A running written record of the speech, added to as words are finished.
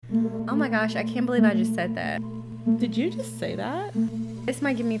Oh my gosh, I can't believe I just said that. Did you just say that? This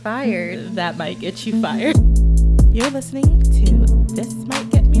might get me fired. That might get you fired. You're listening to This Might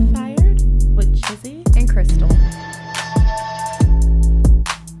Get Me Fired with Chizzy and Crystal.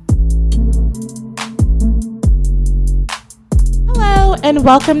 Hello, and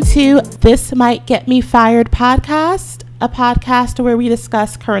welcome to This Might Get Me Fired podcast, a podcast where we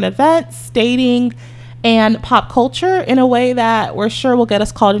discuss current events, dating, and pop culture in a way that we're sure will get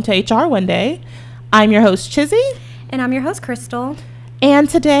us called into HR one day. I'm your host, Chizzy. And I'm your host, Crystal. And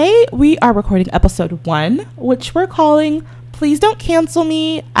today we are recording episode 1, which we're calling Please Don't Cancel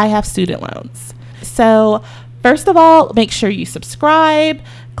Me, I Have Student Loans. So first of all, make sure you subscribe.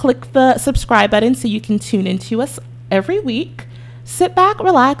 Click the subscribe button so you can tune into us every week. Sit back,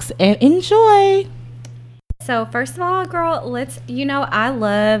 relax, and enjoy. So first of all, girl, I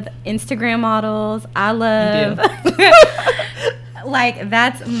love Instagram models. I love,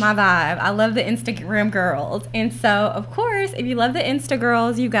 that's my vibe. I love the Instagram girls. And so, of course, if you love the Insta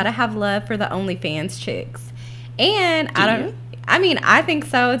girls, you got to have love for the OnlyFans chicks. And I think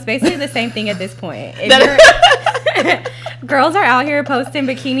so. It's basically the same thing at this point. Girls are out here posting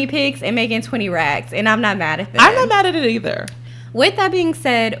bikini pics and making 20 racks, and I'm not mad at them. I'm not mad at it either. With that being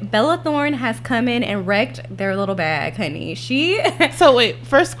said, Bella Thorne has come in and wrecked their little bag, honey. So wait,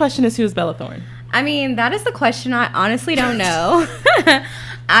 first question is, who's Bella Thorne? I mean, that is the question I honestly don't know.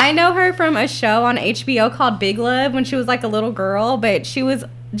 I know her from a show on HBO called Big Love when she was like a little girl, but she was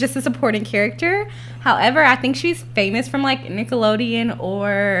just a supporting character. However, I think she's famous from like Nickelodeon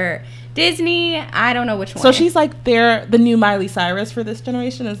or Disney. I don't know which one. So she's like the new Miley Cyrus for this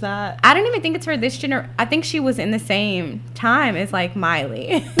generation, is that? I don't even think it's for this generation. I think she was in the same time as like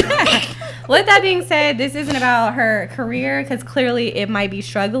Miley. With that being said, this isn't about her career because clearly it might be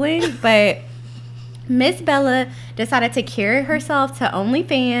struggling, but Miss Bella decided to carry herself to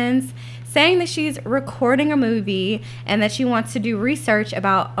OnlyFans, saying that she's recording a movie and that she wants to do research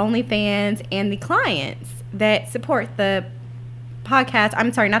about OnlyFans and the clients that support the podcast.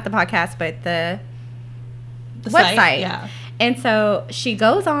 I'm sorry, not the podcast, but the website. Site, yeah. And so she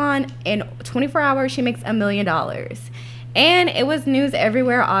goes on, in 24 hours, she makes $1 million. And it was news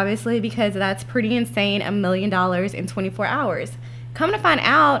everywhere, obviously, because that's pretty insane, $1 million in 24 hours. Come to find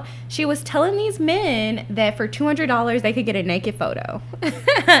out, she was telling these men that for $200 they could get a naked photo.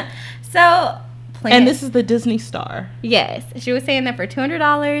 And this is the Disney star. Yes. She was saying that for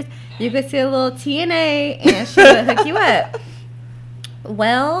 $200 you could see a little TNA and she would hook you up.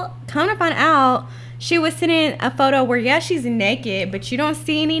 Well, come to find out, she was sending a photo where, she's naked, but you don't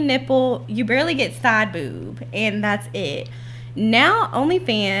see any nipple. You barely get side boob, and that's it. Now,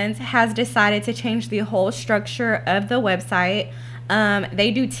 OnlyFans has decided to change the whole structure of the website. They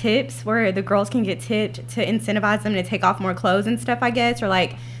do tips where the girls can get tipped to incentivize them to take off more clothes and stuff, I guess, or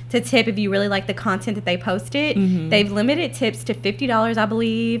like to tip if you really like the content that they posted. Mm-hmm. They've limited tips to $50, I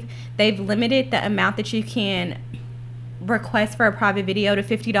believe. They've limited the amount that you can request for a private video to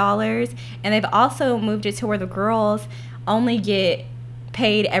 $50, and they've also moved it to where the girls only get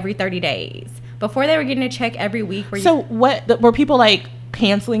paid every 30 days. Before, they were getting a check every week. Were people like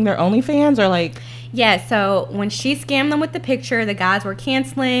canceling their OnlyFans or like? Yeah, so when she scammed them with the picture, the guys were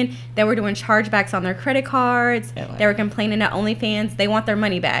canceling. They were doing chargebacks on their credit cards. Oh, they were complaining to OnlyFans. They want their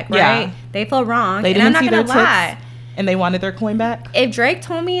money back, right? Yeah. They feel wrong. They didn't see their tips, and they wanted their coin back. If Drake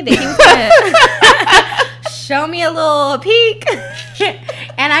told me that he was going to show me a little peek,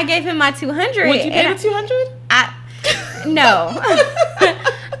 and I gave him my $200. Would you pay the $200? No.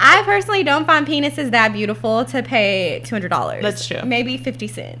 I personally don't find penises that beautiful to pay $200. That's true. Maybe 50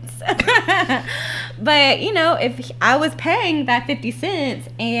 cents. But, if I was paying that 50 cents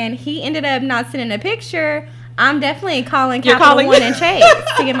and he ended up not sending a picture, I'm definitely calling Capital One and Chase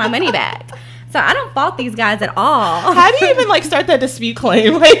to get my money back. So I don't fault these guys at all. How do you even start that dispute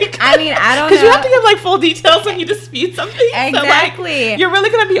claim? I don't know. Because you have to give full details when you dispute something. Exactly. So, you're really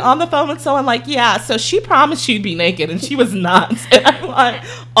going to be on the phone with someone so she promised she'd be naked and she was not. And I want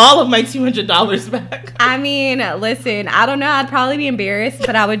all of my $200 back. Listen, I don't know. I'd probably be embarrassed,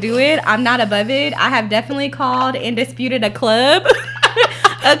 but I would do it. I'm not above it. I have definitely called and disputed a club.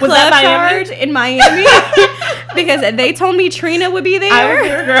 A club charge in Miami because they told me Trina would be there. I was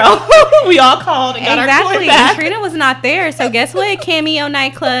there, girl. We all called and got our coin back. And Trina was not there. So guess what? Cameo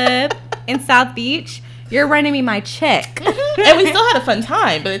nightclub in South Beach. You're running me my check. And we still had a fun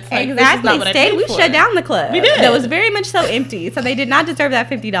time, but it's exactly. This is not what I paid we for. Shut down the club. We did. That was very much so empty. So they did not deserve that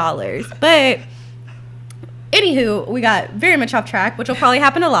 $50. But anywho, we got very much off track, which will probably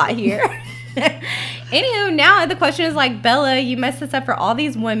happen a lot here. Anywho, now the question is Bella, you messed this up for all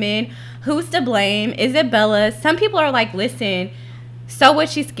these women. Who's to blame? Is it Bella? Some people are listen, so what,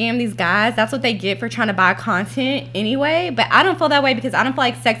 she scammed these guys. That's what they get for trying to buy content anyway. But I don't feel that way because I don't feel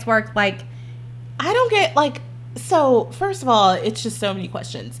like sex work, like... I don't get, like... So, first of all, it's just so many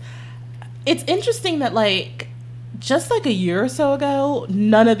questions. It's interesting that, like, just like a year or so ago,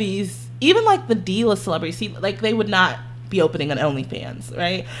 none of these, even like the D-list celebrities, like, they would not be opening an OnlyFans,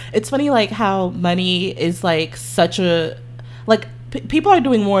 right? It's funny, like, how money is, like, such a... Like... people are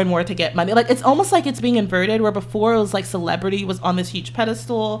doing more and more to get money. Like, it's almost like it's being inverted, where before it was like celebrity was on this huge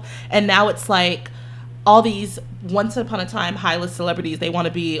pedestal, and now it's like all these once upon a time high-list celebrities, they want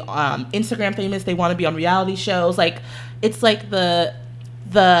to be Instagram famous, they want to be on reality shows. Like, it's like the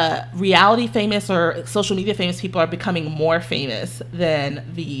reality famous or social media famous people are becoming more famous than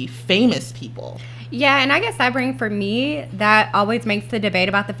the famous people. Yeah, and I guess for me, that always makes the debate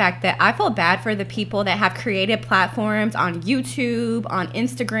about the fact that I feel bad for the people that have created platforms on YouTube, on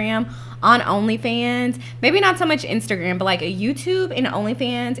Instagram, on OnlyFans. Maybe not so much Instagram, but like a YouTube and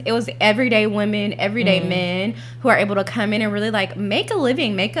OnlyFans, it was everyday women, everyday men who are able to come in and really like make a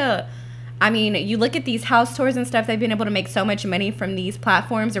living, I mean, you look at these house tours and stuff, they've been able to make so much money from these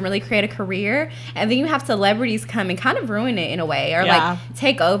platforms and really create a career. And then you have celebrities come and kind of ruin it in a way, or like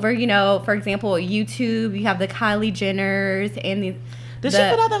take over, you know, for example, YouTube, you have the Kylie Jenners and the... Does she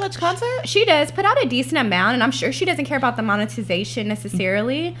put out that much content? She does put out a decent amount, and I'm sure she doesn't care about the monetization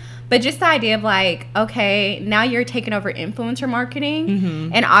necessarily, but just the idea of like, okay, now you're taking over influencer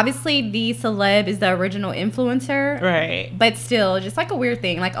marketing, and obviously the celeb is the original influencer, right? But still, just like a weird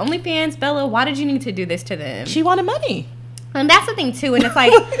thing. Like, OnlyFans, Bella, why did you need to do this to them? She wanted money. And that's the thing too, and it's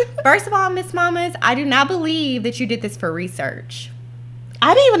like, first of all, Miss Mamas, I do not believe that you did this for research.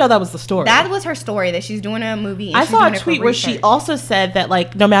 I didn't even know that was the story. That was her story, that she's doing a movie. And I saw a tweet where she also said that,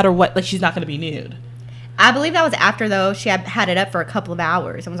 like, no matter what, like, she's not going to be nude. I believe that was after, though, she had it up for a couple of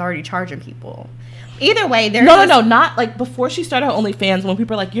hours and was already charging people. Either way, there's no, not like before she started her OnlyFans, when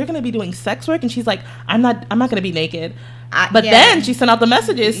people were like, "You're going to be doing sex work," and she's like, "I'm not going to be naked." But then she sent out the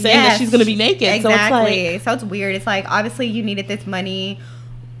messages saying that she's going to be naked. Exactly. So it's weird. It's like, obviously, you needed this money.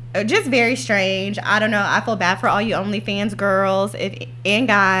 Just very strange. I don't know. I feel bad for all you OnlyFans girls and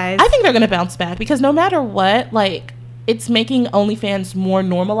guys. I think they're going to bounce back because no matter what, like, it's making OnlyFans more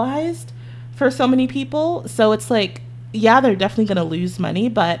normalized for so many people. So it's like, yeah, they're definitely going to lose money,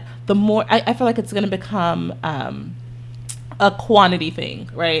 but the more, I feel like it's going to become a quantity thing,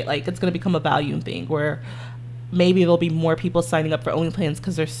 right? Like, it's going to become a volume thing where maybe there'll be more people signing up for OnlyFans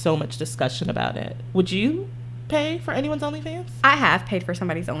because there's so much discussion about it. Would you pay for anyone's OnlyFans? I have paid for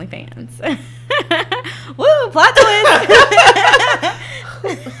somebody's OnlyFans. Woo, plot twist.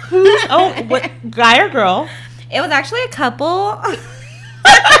 What, guy or girl? It was actually a couple.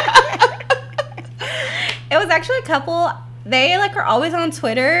 They like are always on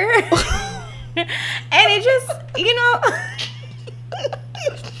Twitter. And it just, you know,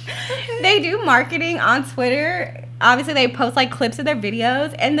 they do marketing on Twitter. Obviously, they post like clips of their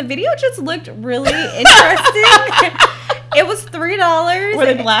videos, and the video just looked really interesting. It was $3. Were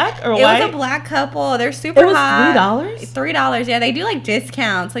they black or white? It was a black couple. They're super hot. $3? $3, yeah. They do like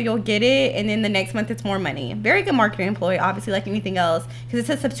discounts, so you'll get it, and then the next month it's more money. Very good marketing employee, obviously, like anything else, because it's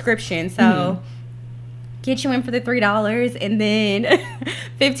a subscription. So get you in for the $3, and then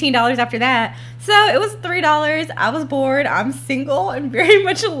 $15 after that. So it was $3. I was bored. I'm single and very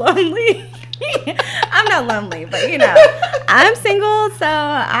much lonely. I'm not lonely, but you know, I'm single, so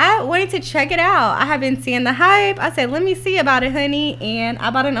I wanted to check it out. I have been seeing the hype. I said, let me see about it, honey, and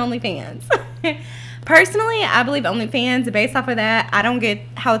I bought an OnlyFans. Personally, I believe OnlyFans, based off of that, I don't get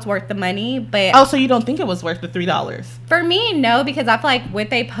how it's worth the money, but... Oh, so you don't think it was worth the $3? For me, no, because I feel like what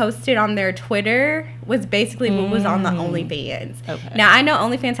they posted on their Twitter was basically what was on the OnlyFans. Okay. Now, I know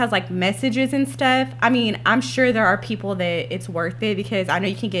OnlyFans has, like, messages and stuff. I mean, I'm sure there are people that it's worth it, because I know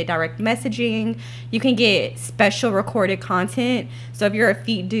you can get direct messaging. You can get special recorded content. So if you're a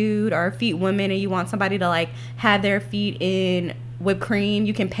feet dude or a feet woman and you want somebody to, like, have their feet in whipped cream,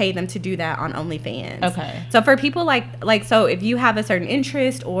 you can pay them to do that on OnlyFans. Okay. So for people like so if you have a certain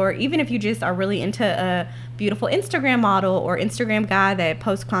interest, or even if you just are really into a beautiful Instagram model or Instagram guy that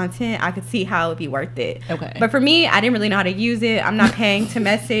posts content, I could see how it would be worth it. Okay. But for me, I didn't really know how to use it. I'm not paying to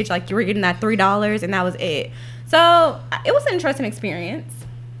message. Like, you were getting that $3 and that was it. So it was an interesting experience.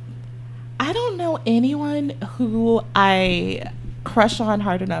 I don't know anyone who I crush on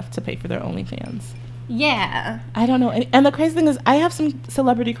hard enough to pay for their OnlyFans. Yeah. I don't know. And the crazy thing is, I have some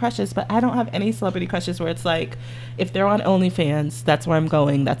celebrity crushes, but I don't have any celebrity crushes where it's like, if they're on OnlyFans, that's where I'm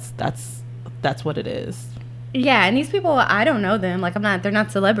going. That's what it is. Yeah, and these people, I don't know them. Like, they're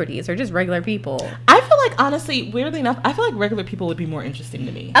not celebrities. They're just regular people. I feel like, honestly, weirdly enough, I feel like regular people would be more interesting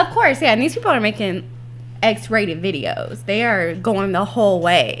to me. Of course, yeah. And these people are making X-rated videos. They are going the whole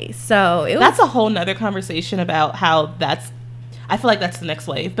way. So that's a whole nother conversation about how I feel like that's the next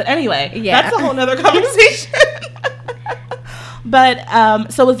wave. But anyway, that's a whole nother conversation.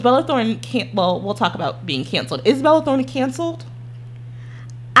 But so is Bella Thorne we'll talk about being canceled. Is Bella Thorne canceled?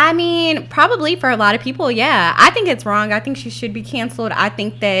 I mean, probably for a lot of people, yeah. I think it's wrong. I think she should be canceled. I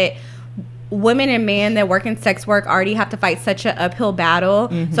think that women and men that work in sex work already have to fight such an uphill battle.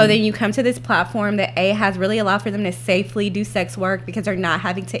 Mm-hmm. So then you come to this platform that has really allowed for them to safely do sex work because they're not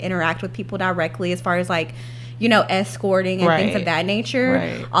having to interact with people directly as far as like, you know, escorting and things of that nature.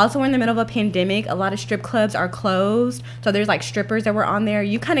 Right. Also, we're in the middle of a pandemic. A lot of strip clubs are closed. So there's like strippers that were on there.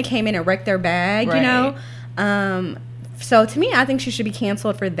 You kind of came in and wrecked their bag, you know? So to me, I think she should be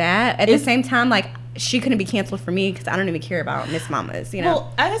canceled for that. At the same time, like, she couldn't be canceled for me because I don't even care about Miss Mamas, you know?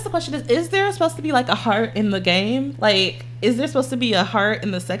 Well, I guess the question is there supposed to be, like, a heart in the game? Like, is there supposed to be a heart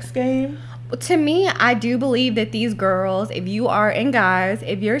in the sex game? To me, I do believe that these girls, if you are, and guys,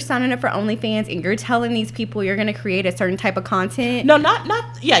 if you're signing up for OnlyFans and you're telling these people you're going to create a certain type of content. No,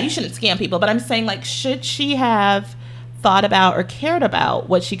 yeah, you shouldn't scam people, but I'm saying, like, should she have thought about or cared about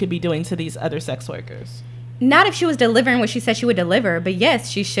what she could be doing to these other sex workers? Not if she was delivering what she said she would deliver, but yes,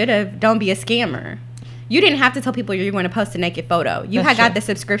 she should have. Don't be a scammer. You didn't have to tell people you're going to post a naked photo. You had got the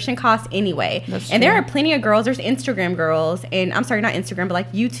subscription cost anyway. And there are plenty of girls. There's Instagram girls, and I'm sorry, not Instagram, but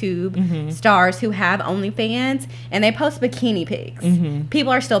like YouTube stars who have OnlyFans, and they post bikini pics.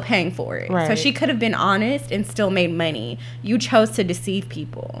 People are still paying for it. Right. So she could have been honest and still made money. You chose to deceive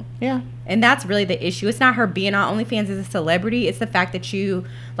people. Yeah. And that's really the issue. It's not her being on OnlyFans as a celebrity. It's the fact that you,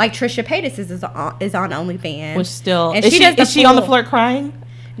 like Trisha Paytas is on OnlyFans. Which still, and is she on the floor crying?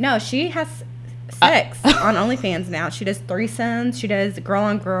 No, she has sex on OnlyFans now. She does threesomes. She does girl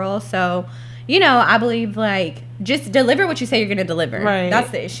on girl. So, you know, I believe, like, just deliver what you say you're going to deliver. Right.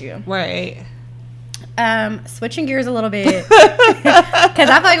 That's the issue. Right. Switching gears a little bit. Because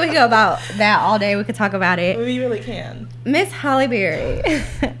I feel like we could go about that all day. We could talk about it. We really can. Miss Halle Berry,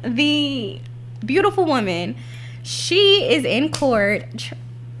 the beautiful woman, she is in court,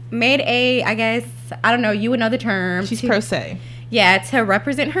 made I guess, I don't know, you would know the term. She's pro se. Yeah, to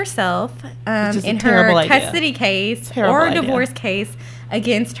represent herself in her custody case or divorce case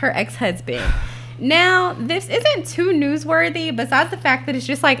against her ex-husband. Now, this isn't too newsworthy, besides the fact that it's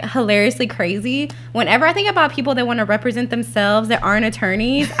just, like, hilariously crazy. Whenever I think about people that want to represent themselves that aren't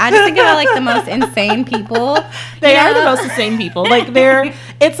attorneys, I just think about, like, the most insane people. They are the most insane people. Like,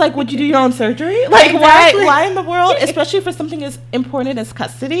 it's like, would you do your own surgery? Like, why in the world, especially for something as important as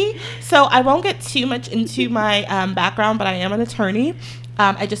custody? So I won't get too much into my background, but I am an attorney.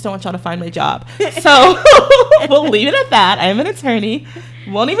 I just don't want y'all to find my job. So we'll leave it at that. I am an attorney.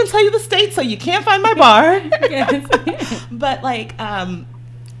 Won't even tell you the state, so you can't find my bar. Yes. But, like, and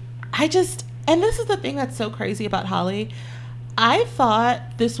this is the thing that's so crazy about Holly. I thought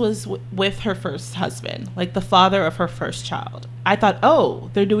this was with her first husband, like the father of her first child. I thought,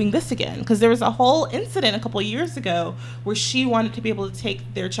 oh, they're doing this again. Because there was a whole incident a couple of years ago where she wanted to be able to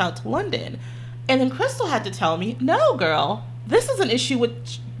take their child to London. And then Crystal had to tell me, no, girl, this is an issue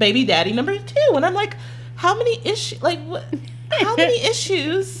with baby daddy number 2. And I'm like, how many issues? Like, what? How many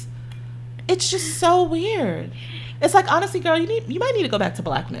issues? It's just so weird. It's like, honestly, girl, you might need to go back to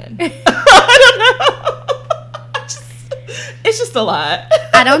black men. I don't know. It's just a lot.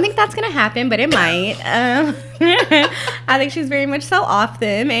 I don't think that's gonna happen, but it might. I think she's very much so off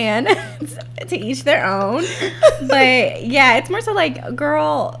them, and to each their own. But yeah, it's more so like,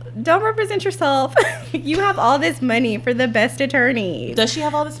 girl, don't represent yourself. You have all this money for the best attorney. Does she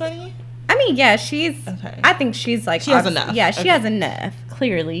have all this money? I mean, yeah, she's. Okay. I think she's like. She has enough. Yeah, she has enough.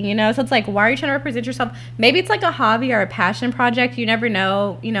 Clearly, you know. So it's like, why are you trying to represent yourself? Maybe it's like a hobby or a passion project. You never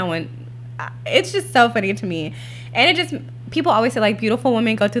know. You know, when it's just so funny to me, and it just. People always say, like, beautiful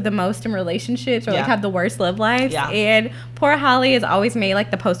women go through the most in relationships or, like, have the worst love lives. Yeah. And poor Holly is always made,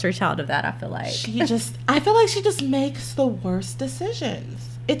 like, the poster child of that, I feel like. I feel like she just makes the worst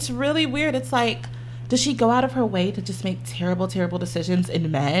decisions. It's really weird. It's like, does she go out of her way to just make terrible, terrible decisions in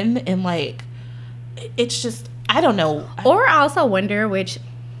men? And, like, it's just, I don't know. Or I also wonder, which,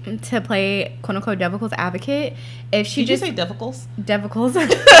 to play, quote-unquote, devil's advocate, if she Did you say devil's? Devil's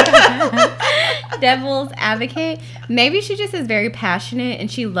advocate. Maybe she just is very passionate and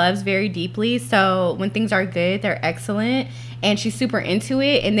she loves very deeply. So when things are good, they're excellent. And she's super into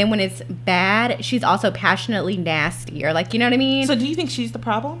it. And then when it's bad, she's also passionately nasty. Or, like, you know what I mean? So do you think she's the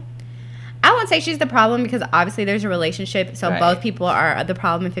problem? I wouldn't say she's the problem because obviously there's a relationship. So both people are the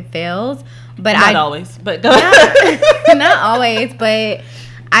problem if it fails. But Not always. But not always. But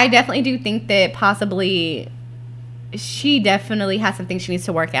I definitely do think that possibly she definitely has some things she needs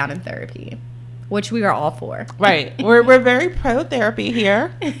to work out in therapy. which we are all for. Right. We're very pro therapy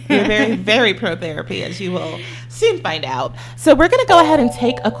here. We're very, very pro therapy, as you will soon find out. So we're going to go ahead and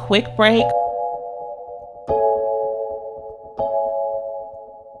take a quick break.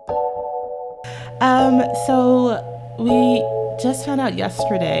 So we just found out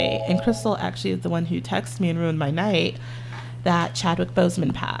yesterday, and Crystal actually is the one who texted me and ruined my night, that Chadwick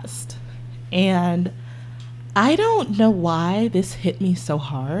Boseman passed. And I don't know why this hit me so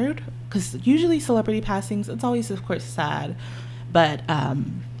hard, because usually celebrity passings, it's always, of course, sad. But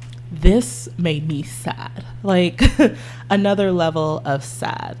this made me sad. Like, another level of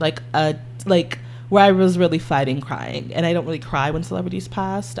sad. Like where I was really fighting crying. And I don't really cry when celebrities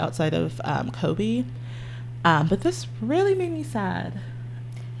passed outside of Kobe. But this really made me sad.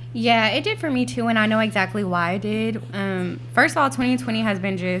 Yeah, it did for me too, and I know exactly why it did. First of all, 2020 has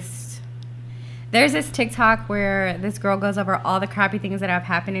been there's this TikTok where this girl goes over all the crappy things that have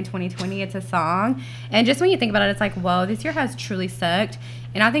happened in 2020. It's a song. And just when you think about it, it's like, whoa, this year has truly sucked.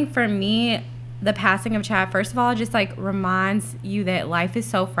 And I think for me, the passing of Chad, first of all, just like reminds you that life is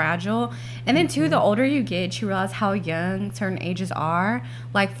so fragile. And then two, the older you get, you realize how young certain ages are.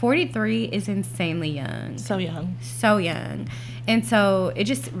 Like 43 is insanely young. So young. So young. And so it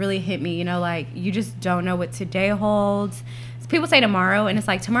just really hit me, like you just don't know what today holds. So people say tomorrow, and it's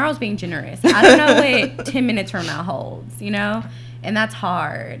like tomorrow's being generous. I don't know what 10 minutes from now holds, and that's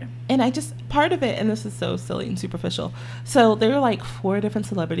hard. And part of it, and this is so silly and superficial. So there are like 4 different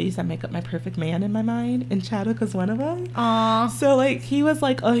celebrities that make up my perfect man in my mind, and Chadwick was one of them. Aww. So like he was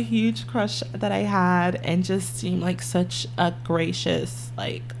like a huge crush that I had, and just seemed like such a gracious,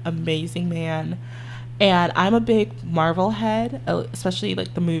 like amazing man. And I'm a big Marvel head, especially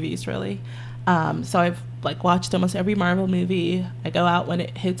like the movies, really. So I've like watched almost every Marvel movie. I go out when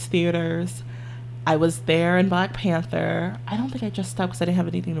it hits theaters. I was there in Black Panther. I don't think I dressed up because I didn't have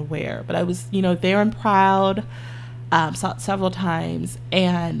anything to wear, but I was, there and proud. Saw it several times,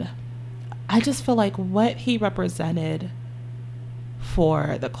 and I just feel like what he represented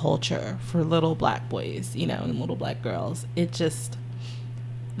for the culture, for little Black boys, and little Black girls,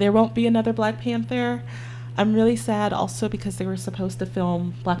 there won't be another Black Panther. I'm really sad also because they were supposed to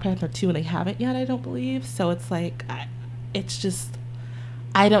film Black Panther 2 and they haven't yet, I don't believe. So it's like, I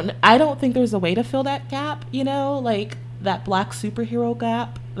don't think there's a way to fill that gap, like that Black superhero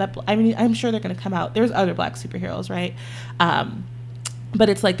gap. I'm sure they're going to come out. There's other Black superheroes, right? But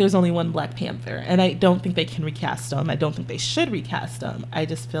it's like there's only one Black Panther, and I don't think they can recast him. I don't think they should recast him. I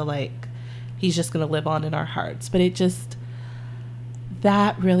just feel like he's just going to live on in our hearts. But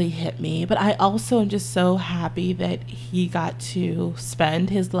that really hit me. But I also am just so happy that he got to spend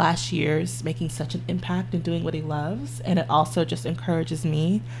his last years making such an impact and doing what he loves. And it also just encourages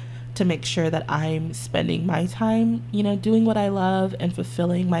me to make sure that I'm spending my time, doing what I love and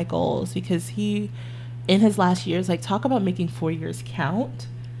fulfilling my goals. Because he, in his last years, like, talk about making 4 years count.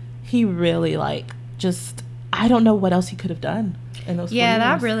 He really, I don't know what else he could have done in those 4 years. Yeah,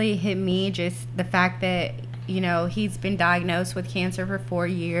 that really hit me, just the fact that he's been diagnosed with cancer for 4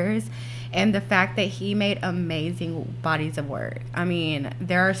 years, and the fact that he made amazing bodies of work. I mean,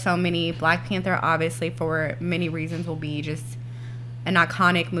 there are so many. Black Panther, obviously, for many reasons, will be just an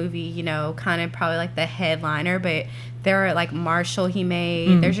iconic movie, kind of probably like the headliner, but there are like Marshall he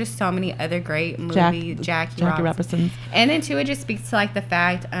made. There's just so many other great movies. Jackie Robinson. And then too, it just speaks to like the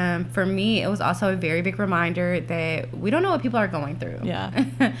fact, for me, it was also a very big reminder that we don't know what people are going through. Yeah.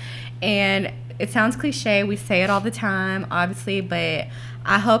 And it sounds cliche, we say it all the time, obviously, but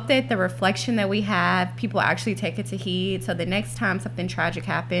I hope that the reflection that we have, people actually take it to heed, so the next time something tragic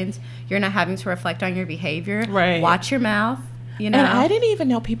happens, you're not having to reflect on your behavior. Right. Watch your mouth. And I didn't even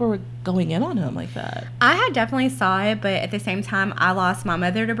know people were going in on him like that. I had definitely saw it, but at the same time, I lost my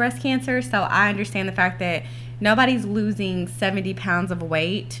mother to breast cancer, so I understand the fact that nobody's losing 70 pounds of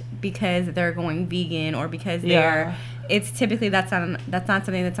weight because they're going vegan or because they're... It's typically, that's not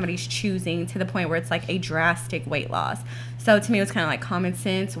something that somebody's choosing to the point where it's like a drastic weight loss. So to me, it was kind of like common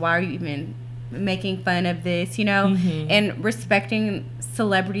sense. Why are you even making fun of this, And respecting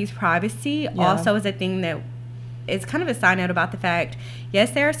celebrities' privacy also is a thing that is kind of a side note about the fact,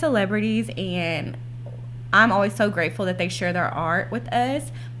 yes, they are celebrities, and I'm always so grateful that they share their art with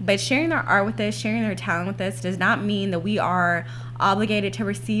us, but sharing their art with us, sharing their talent with us, does not mean that we are obligated to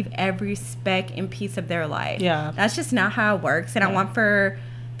receive every speck and piece of their life. Yeah. That's just not how it works, and I want for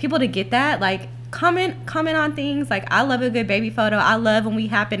people to get that. Like, comment on things. Like, I love a good baby photo. I love when we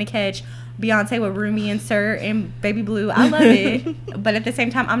happen to catch Beyonce with Rumi and Sir and Baby Blue. I love it. But at the same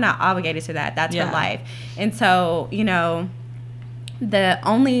time, I'm not obligated to that. That's her life. And so, the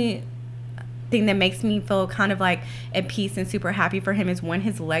only thing that makes me feel kind of like at peace and super happy for him is, one,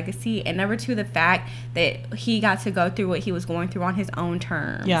 his legacy, and number two, the fact that he got to go through what he was going through on his own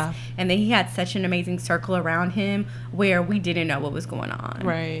terms. Yeah. And that he had such an amazing circle around him where we didn't know what was going on.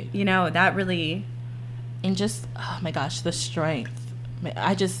 Right. You know, that really... And just, oh my gosh, the strength.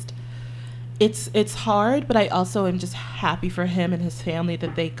 I just... It's hard, but I also am just happy for him and his family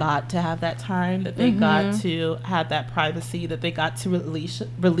that they got to have that time, that they got to have that privacy, that they got to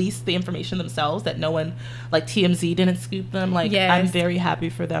release the information themselves, that no one, like TMZ didn't scoop them. Like, yes. I'm very happy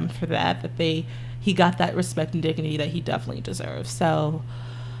for them for that he got that respect and dignity that he definitely deserves. So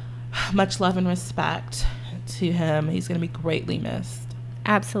much love and respect to him. He's going to be greatly missed.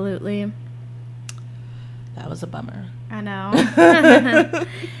 Absolutely. That was a bummer. I know.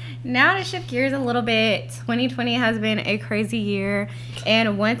 Now to shift gears a little bit, 2020 has been a crazy year,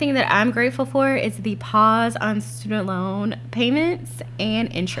 and one thing that I'm grateful for is the pause on student loan payments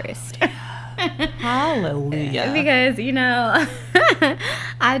and interest. Hallelujah. Because, you know,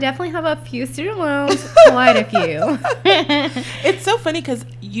 I definitely have a few student loans, quite a few. It's so funny because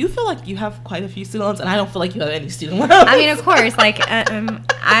you feel like you have quite a few student loans, and I don't feel like you have any student loans. I mean, of course, like,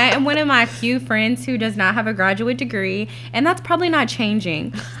 I am one of my few friends who does not have a graduate degree, and that's probably not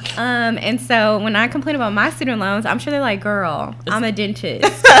changing. And so when I complain about my student loans, I'm sure they're like, girl, I'm a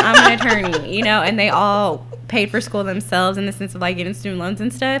dentist, I'm an attorney, you know, and they all paid for school themselves in the sense of like getting student loans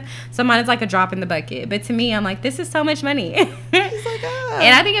and stuff. So mine is like a drop in the bucket. But to me, I'm like, this is so much money. It's like,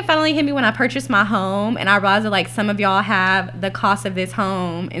 And I think it finally hit me when I purchased my home, and I realized that like some of y'all have the cost of this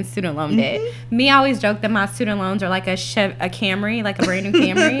home in student loan debt. Me, I always joke that my student loans are like a Camry, like a brand new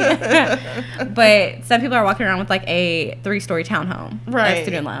Camry. But some people are walking around with like a 3-story townhome of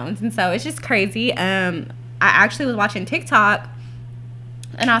student loans. And so it's just crazy. I actually was watching TikTok,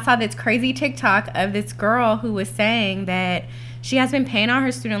 and I saw this crazy TikTok of this girl who was saying that she has been paying on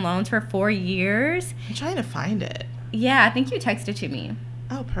her student loans for 4 years. I'm trying to find it. Yeah, I think you texted to me.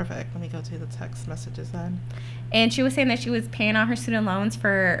 Oh, perfect. Let me go to the text messages then. And she was saying that she was paying on her student loans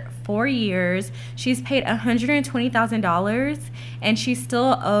for 4 years. She's paid $120,000, and she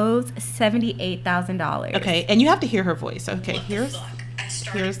still owes $78,000. Okay, and you have to hear her voice. Okay, here's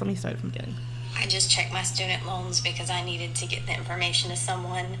let me start from the beginning. I just checked my student loans because I needed to get the information to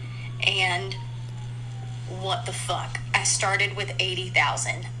someone, and what the fuck? I started with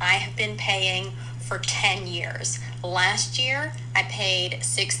 $80,000. I have been paying for 10 years. Last year, I paid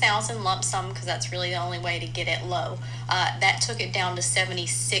 $6,000 lump sum because that's really the only way to get it low. That took it down to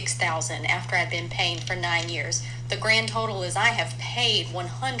 $76,000 after I'd been paying for 9 years. The grand total is I have paid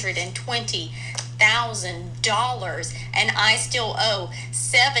 $120,000 and I still owe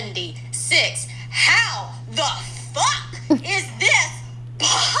 $76,000. How the fuck is this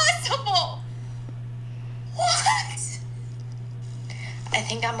possible? What? I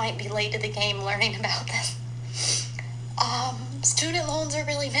think I might be late to the game learning about this. Student loans are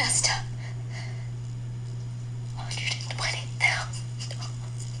really messed up. $120,000.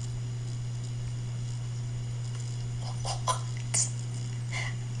 What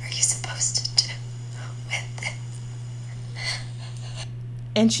are you supposed to do with it?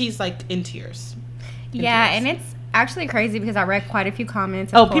 And she's like in tears. Yeah, and it's actually crazy because I read quite a few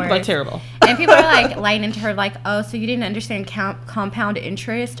comments. Oh, people are terrible. And people are like lighting into her like, oh, so you didn't understand compound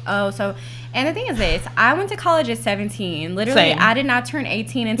interest? Oh, so, and the thing is this, I went to college at 17. Literally, Same. I did not turn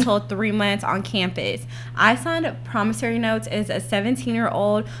 18 until 3 months on campus. I signed promissory notes as a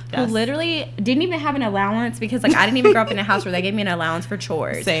 17-year-old who literally didn't even have an allowance because like I didn't even grow up in a house where they gave me an allowance for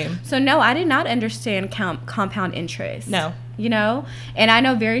chores. Same. So no, I did not understand compound interest. No. You know? And I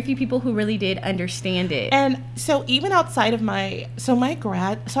know very few people who really did understand it. And so even outside of the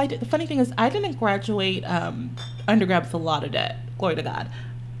funny thing is I didn't graduate undergrad with a lot of debt, glory to God,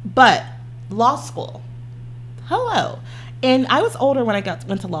 but law school, hello. And I was older when I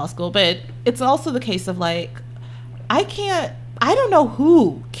went to law school, but it's also the case of like I don't know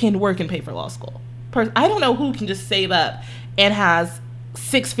who can work and pay for law school. I don't know who can just save up and has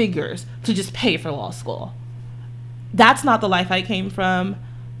 6 figures to just pay for law school. That's not the life I came from.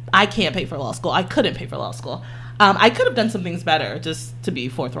 I can't pay for law school. I couldn't pay for law school. I could have done some things better, just to be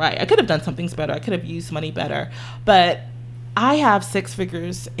forthright. I could have done some things better. I could have used money better. But I have 6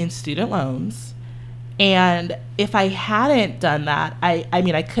 figures in student loans. And if I hadn't done that, I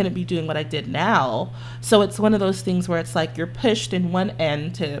mean, I couldn't be doing what I did now. So it's one of those things where it's like you're pushed in one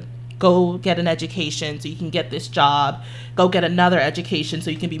end to go get an education so you can get this job, go get another education so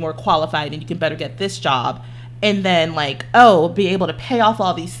you can be more qualified and you can better get this job. And then like, be able to pay off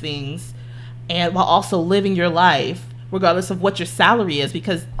all these things and while also living your life regardless of what your salary is,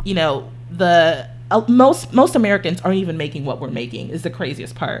 because, you know, the most Americans aren't even making what we're making is the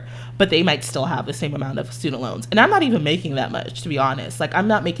craziest part, but they might still have the same amount of student loans. And I'm not even making that much, to be honest. Like, I'm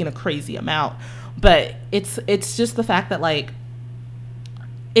not making a crazy amount, but it's just the fact that, like,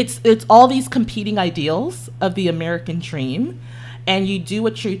 it's all these competing ideals of the American dream, and you do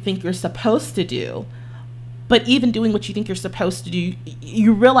what you think you're supposed to do. But even doing what you think you're supposed to do,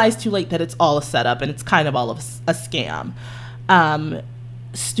 you realize too late that it's all a setup and it's kind of all of a scam.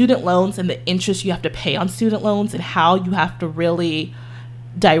 Student loans and the interest you have to pay on student loans and how you have to really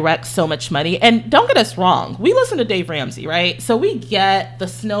direct so much money. And don't get us wrong, we listen to Dave Ramsey, right? So we get the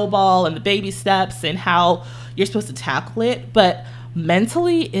snowball and the baby steps and how you're supposed to tackle it. But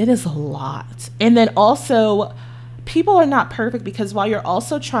mentally, it is a lot. And then also, people are not perfect, because while you're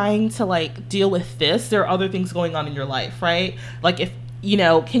also trying to, like, deal with this, there are other things going on in your life, right? Like, if, you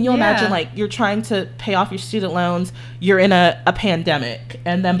know, can you imagine, like, you're trying to pay off your student loans, you're in a pandemic,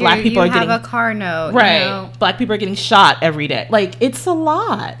 and then black people are getting... You have a car note. Right. You know? Black people are getting shot every day. Like, it's a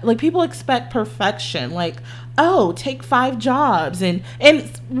lot. Like, people expect perfection. Like, oh, take 5 jobs. And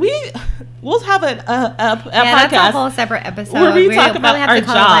we'll have a podcast. That's a whole separate episode. Where we talk about our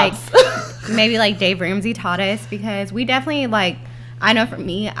jobs. Maybe, like, Dave Ramsey taught us, because we definitely, like, I know for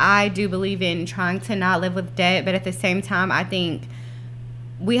me, I do believe in trying to not live with debt, but at the same time, I think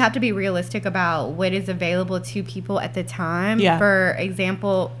we have to be realistic about what is available to people at the time. Yeah. For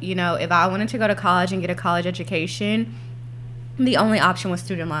example, you know, if I wanted to go to college and get a college education, the only option was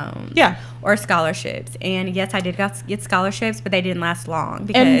student loans. Yeah. Or scholarships. And yes, I did get scholarships, but they didn't last long.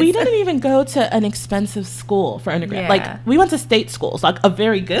 Because and we didn't even go to an expensive school for undergrad. Yeah. Like, we went to state schools, like a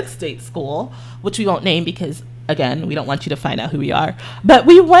very good state school, which we won't name because, again, we don't want you to find out who we are. But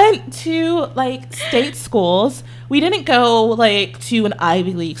we went to, like, state schools. We didn't go, like, to an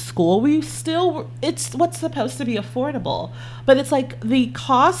Ivy League school. It's what's supposed to be affordable. But it's, like, the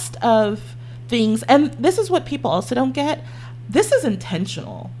cost of things, and this is what people also don't get. This is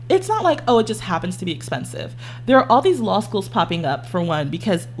intentional. It's not like, oh, it just happens to be expensive. There are all these law schools popping up, for one,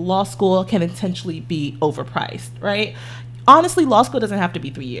 because law school can intentionally be overpriced, right? Honestly, law school doesn't have to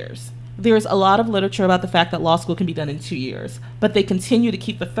be 3 years. There's a lot of literature about the fact that law school can be done in 2 years, but they continue to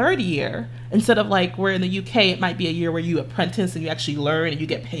keep the third year instead of, like, where in the UK it might be a year where you apprentice and you actually learn and you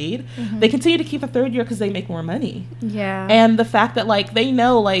get paid. Mm-hmm. They continue to keep the third year because they make more money. Yeah. And the fact that, like, they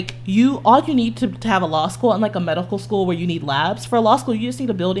know, like, all you need to have a law school, unlike a medical school where you need labs. For a law school, you just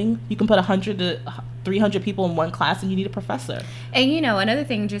need a building. You can put 100 to 300 people in one class, and you need a professor. And, you know, another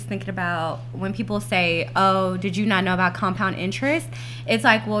thing, just thinking about when people say, oh, did you not know about compound interest? It's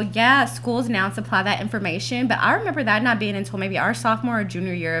like, well, yeah, schools now supply that information, but I remember that not being until maybe our sophomore or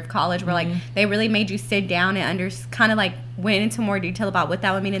junior year of college, where, like, they really made you sit down and kind of, like, went into more detail about what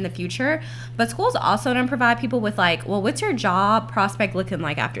that would mean in the future. But schools also don't provide people with, like, well, what's your job prospect looking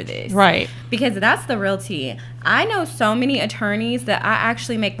like after this? Right. Because that's the real tea. I know so many attorneys that I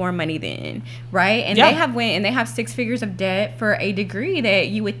actually make more money than, right? And they have 6 figures of debt for a degree that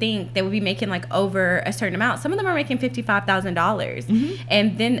you would think they would be making, like, over a certain amount. Some of them are making $55,000. Mm-hmm.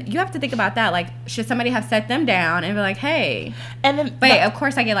 And then you have to think about that. Like, should somebody have set them down and be like, hey. And then, but of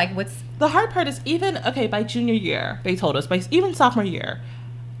course I get, like, what's the hard part is, even, okay, by junior year, they told us, by even sophomore year,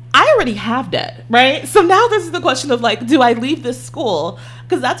 I already have debt, right? So now this is the question of, like, do I leave this school?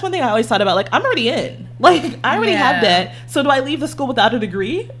 Because that's one thing I always thought about, like, I'm already in. Like, I already have debt, so do I leave the school without a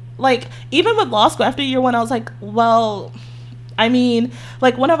degree? Like, even with law school, after year 1, I was like, well, I mean,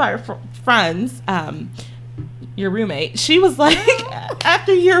 like, one of our friends, your roommate, she was like,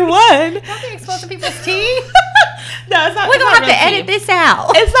 after year 1. Don't be exposing people's tea. No, it's not. We're going to have to edit this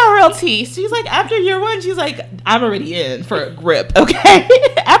out. It's not real tea. She's like, after year 1, she's like, I'm already in for a grip, okay?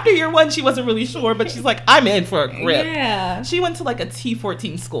 After year 1, she wasn't really sure, but she's like, I'm in for a grip. Yeah. She went to, like, a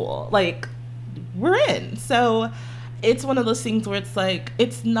T14 school. Like, we're in. So it's one of those things where it's like,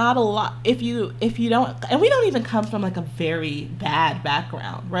 it's not a lot. If you don't, and we don't even come from, like, a very bad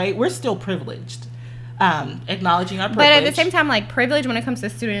background, right? We're still privileged. Acknowledging our privilege. But at the same time, like, privilege when it comes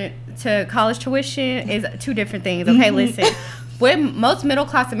to college tuition is 2 different things. Okay, listen. Most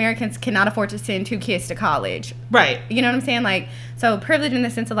middle-class Americans cannot afford to send 2 kids to college. Right. You know what I'm saying? Like, so privilege in the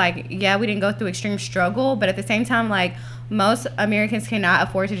sense of, like, yeah, we didn't go through extreme struggle, but at the same time, like, most Americans cannot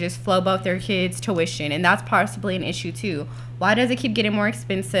afford to just flow both their kids' tuition, and that's possibly an issue, too. Why does it keep getting more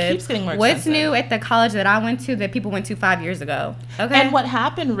expensive? It keeps getting more expensive. What's new at the college that I went to that people went to 5 years ago? Okay. And what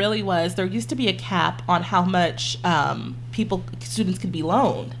happened really was there used to be a cap on how much students could be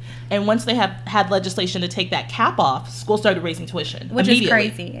loaned. And once they had legislation to take that cap off, schools started raising tuition. Which is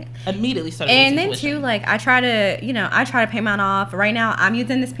crazy. Immediately started raising tuition. And then, too, like, I try to pay mine off. Right now, I'm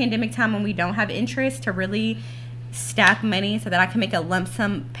using this pandemic time when we don't have interest to really stack money so that I can make a lump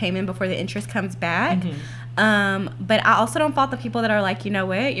sum payment before the interest comes back. But I also don't fault the people that are like, you know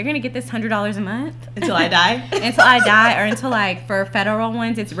what, you're gonna get this $100 a month Until I die. Until I die, or until, like, for federal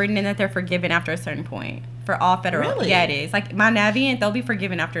ones, it's written in that they're forgiven after a certain point. For all federal, Really? Yeah, it is. Like, my Navient, they'll be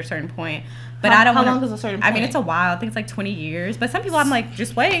forgiven after a certain point. But How- I don't. how wanna- long is a certain I mean, point? it's a while. I think it's like 20 years. But some people, I'm like,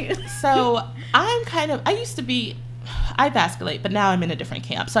 just wait. So I used to be, I vacillate, but now I'm in a different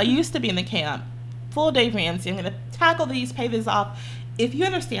camp. So I used to be in the camp, full Dave Ramsey. I'm going to tackle these, pay this off. If you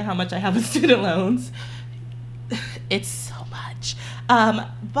understand how much I have in student loans, it's so much.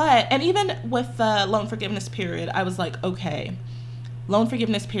 And even with the loan forgiveness period, I was like, okay, loan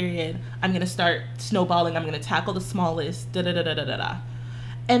forgiveness period, I'm going to start snowballing. I'm going to tackle the smallest, da-da-da-da-da-da.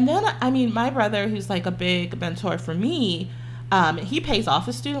 And then, I mean, my brother, who's like a big mentor for me, he pays off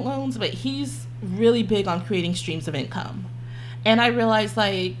his student loans, but he's really big on creating streams of income. And I realized,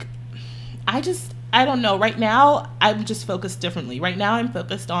 like, I don't know. Right now, I'm just focused differently. Right now, I'm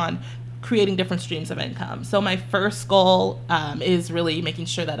focused on creating different streams of income. So my first goal is really making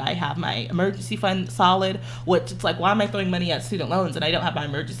sure that I have my emergency fund solid, which it's like, why am I throwing money at student loans and I don't have my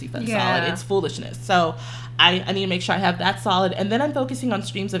emergency fund solid? It's foolishness. So I need to make sure I have that solid. And then I'm focusing on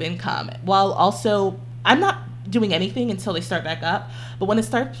streams of income while also, I'm not doing anything until they start back up. But when it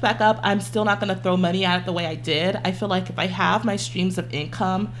starts back up, I'm still not going to throw money at it the way I did. I feel like if I have my streams of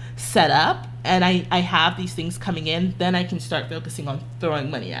income set up and I have these things coming in, then I can start focusing on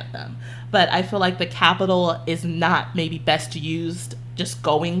throwing money at them. But I feel like the capital is not maybe best used just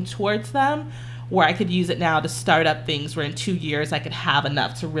going towards them, where I could use it now to start up things where in 2 years I could have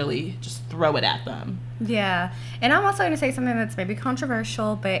enough to really just throw it at them. Yeah. And I'm also going to say something that's maybe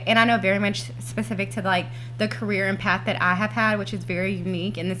controversial, and I know very much specific to, like, the career and path that I have had, which is very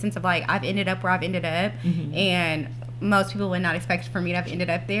unique in the sense of, like, I've ended up where I've ended up, and most people would not expect for me to have ended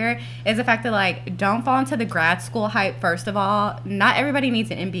up there, is the fact that, like, don't fall into the grad school hype. First of all, not everybody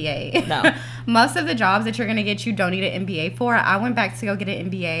needs an MBA. No. Most of the jobs that you're going to get, you don't need an MBA for. I went back to go get an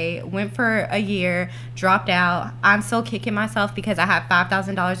MBA, went for a year, dropped out. I'm still kicking myself because I have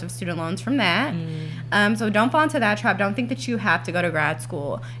 $5,000 of student loans from that. So don't fall into that trap. Don't think that you have to go to grad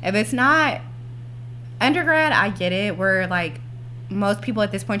school. If it's not undergrad, I get it. We're like, most people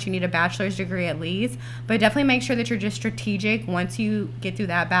at this point, you need a bachelor's degree at least. But definitely make sure that you're just strategic once you get through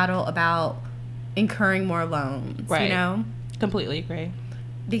that battle about incurring more loans, Right. you know? Completely agree.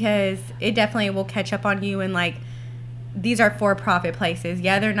 Because it definitely will catch up on you. And, like, these are for-profit places.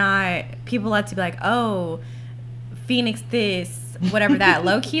 Yeah, they're not. People like to be like, oh, Phoenix this, whatever that.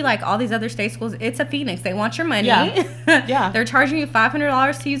 Low-key, like, all these other state schools, it's a Phoenix. They want your money. Yeah. Yeah. They're charging you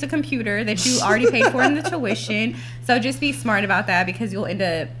 $500 to use a computer that you already paid for in the tuition. So just be smart about that, because you'll end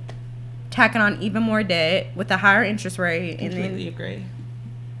up tacking on even more debt with a higher interest rate. Completely agree.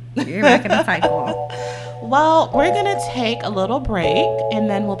 You're back in the cycle. Well, we're going to take a little break, and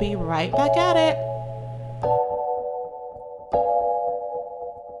then we'll be right back at it.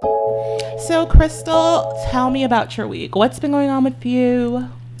 So, Crystal, tell me about your week. What's been going on with you?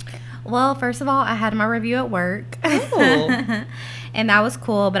 Well, first of all, I had my review at work. Oh. And that was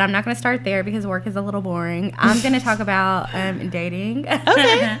cool, but I'm not going to start there because work is a little boring. I'm going to talk about dating.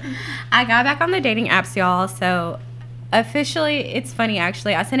 Okay. I got back on the dating apps, y'all. So officially, it's funny,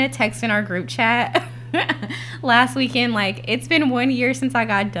 actually. I sent a text in our group chat last weekend, like, it's been 1 year since I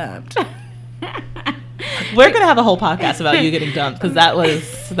got dumped. We're going to have a whole podcast about you getting dumped, because that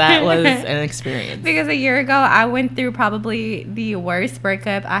was an experience. Because a year ago, I went through probably the worst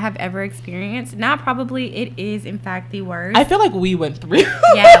breakup I have ever experienced. Not probably, it is, in fact, the worst. I feel like we went through.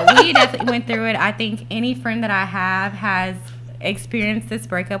 Yeah, we definitely went through it. I think any friend that I have has experienced this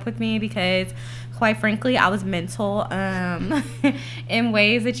breakup with me, because quite frankly, I was mental in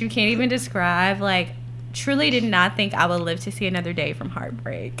ways that you can't even describe. Like, truly did not think I would live to see another day from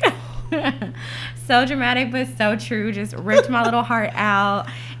heartbreak. So dramatic, but so true. Just ripped my little heart out.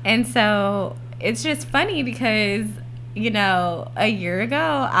 And so it's just funny because, you know, a year ago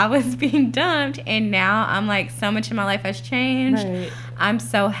I was being dumped, and now I'm like, so much in my life has changed. Right. I'm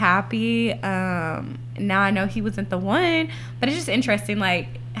so happy. Now I know he wasn't the one, but it's just interesting, like,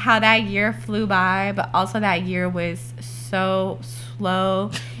 how that year flew by, but also that year was so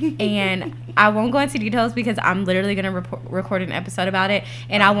slow. And I won't go into details because I'm literally going to record an episode about it,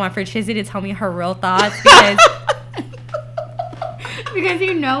 and I want for Chizzy to tell me her real thoughts, because because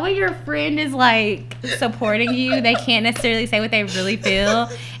you know when your friend is, like, supporting you, they can't necessarily say what they really feel.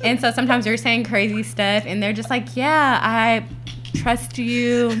 And so sometimes you're saying crazy stuff, and they're just like, yeah, I trust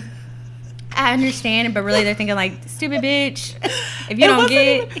you. I understand, but really they're thinking like, stupid bitch, if you don't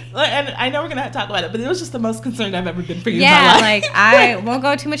get. And I know we're going to have to talk about it, but it was just the most concerned I've ever been for you Yeah, in my life. like, I won't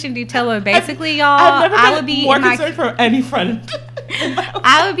go too much in detail, but basically, y'all, I've never I been would be more in my, concerned for any friend.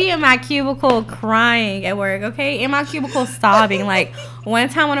 I would be in my cubicle crying at work, okay? In my cubicle sobbing. Like, one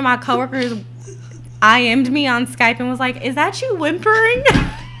time one of my coworkers IM'd me on Skype and was like, is that you whimpering?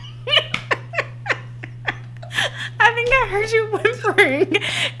 I think I heard you whimpering.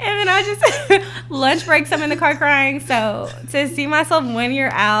 And then I just, lunch breaks, I'm in the car crying. So to see myself 1 year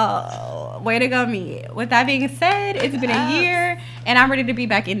out, way to go me. With that being said, it's been a year and I'm ready to be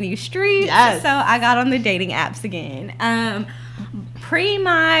back in these streets. Yes. So I got on the dating apps again. Pre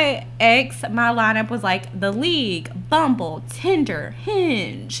my ex, my lineup was like The League, Bumble, Tinder,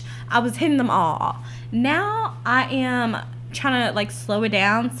 Hinge. I was hitting them all. Now I am trying to like slow it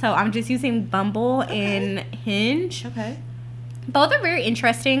down, so I'm just using Bumble and Hinge. Okay. Both are very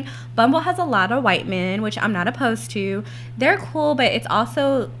interesting. Bumble has a lot of white men, which I'm not opposed to. They're cool, but it's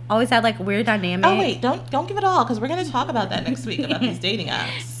also always that like weird dynamic. Oh wait, don't give it all, because we're going to talk about that next week about these dating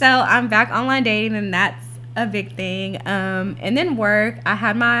apps. So I'm back online dating, and that's a big thing. And then work, I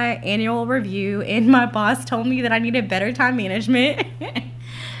had my annual review, and my boss told me that I needed better time management.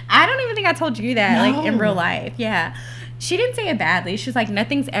 I don't even think I told you that, like in real life. Yeah. She didn't say it badly. She's like,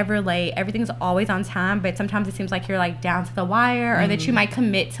 nothing's ever late. Everything's always on time. But sometimes it seems like you're like down to the wire, or that you might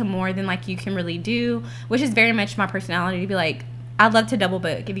commit to more than like you can really do, which is very much my personality to be like, I'd love to double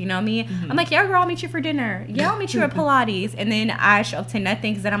book. If you know me, I'm like, yeah, girl, I'll meet you for dinner. Yeah, I'll meet you at Pilates. And then I show up to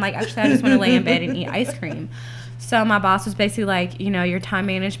nothing because then I'm like, actually, I just want to lay in bed and eat ice cream. So my boss was basically like, you know, your time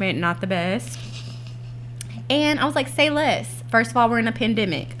management, not the best. And I was like, say less. First of all, we're in a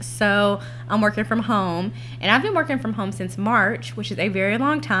pandemic, so I'm working from home. And I've been working from home since March, which is a very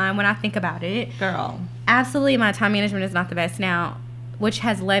long time when I think about it. Girl. Absolutely, my time management is not the best now, which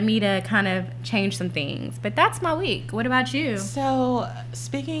has led me to kind of change some things. But that's my week. What about you? So,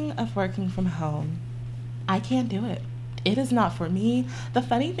 speaking of working from home, I can't do it. It is not for me. The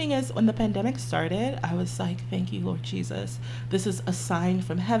funny thing is, when the pandemic started, I was like, thank you, Lord Jesus. This is a sign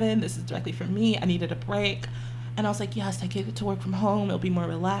from heaven. This is directly for me. I needed a break. And I was like, yes, I get to work from home. It'll be more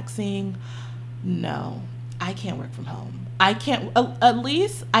relaxing. No, I can't work from home. I can't, at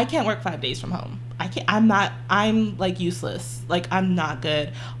least I can't work 5 days from home. I'm like useless. Like, I'm not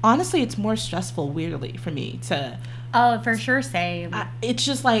good. Honestly, it's more stressful, weirdly, for me to. Oh, for sure, same. It's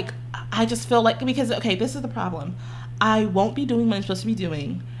just like, I just feel like, because, okay, this is the problem. I won't be doing what I'm supposed to be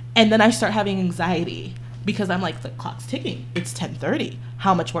doing. And then I start having anxiety. Because I'm like, the clock's ticking. It's 10:30.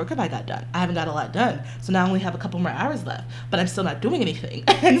 How much work have I got done? I haven't got a lot done. So now I only have a couple more hours left. But I'm still not doing anything.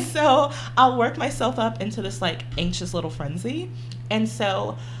 And so I'll work myself up into this like anxious little frenzy. And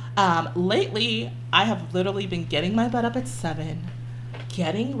so lately, I have literally been getting my butt up at 7,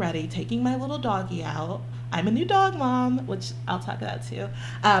 getting ready, taking my little doggy out. I'm a new dog mom, which I'll talk about too.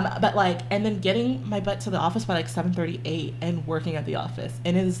 But like, and then getting my butt to the office by like 7:38 and working at the office.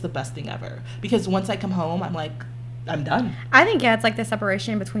 And it is the best thing ever. Because once I come home, I'm like, I'm done. I think, yeah, it's like the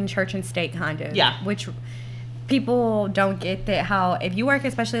separation between church and state kind of. Yeah. Which people don't get that how, if you work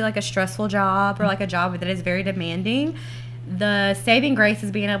especially like a stressful job or like a job that is very demanding, the saving grace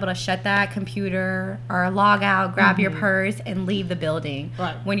is being able to shut that computer or log out, grab your purse, and leave the building.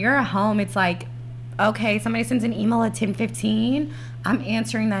 Right. When you're at home, it's like, okay, somebody sends an email at 10:15, I'm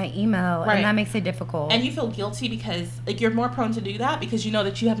answering that email, Right. and that makes it difficult. And you feel guilty because like you're more prone to do that because you know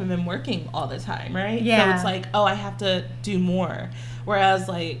that you haven't been working all the time, right? Yeah. So it's like, oh, I have to do more. Whereas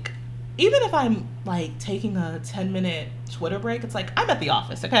like, even if I'm like taking a 10-minute Twitter break, it's like, I'm at the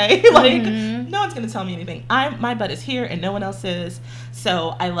office, okay? Like, no one's going to tell me anything. My butt is here and no one else is.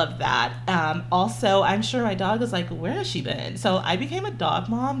 So I love that. Also, I'm sure my dog is like, where has she been? So I became a dog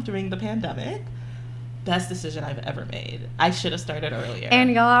mom during the pandemic. Best decision I've ever made. I should have started earlier. And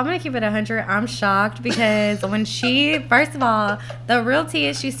y'all, I'm going to keep it 100. I'm shocked because when she, first of all, the real tea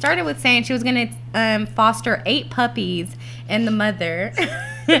is she started with saying she was going to foster 8 puppies and the mother.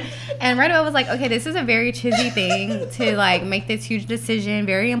 And right away I was like, okay, this is a very cheesy thing to like make this huge decision,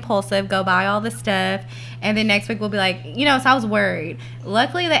 very impulsive, go buy all the stuff. And then next week we'll be like, you know, so I was worried.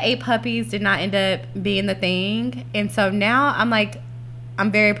 Luckily the 8 puppies did not end up being the thing. And so now I'm like,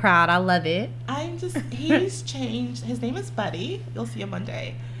 I'm very proud. I love it. He's changed. His name is Buddy. You'll see him one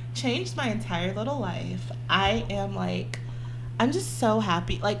day. Changed my entire little life. I'm just so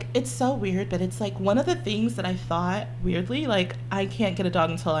happy. Like, it's so weird, but it's like one of the things that I thought, weirdly, like, I can't get a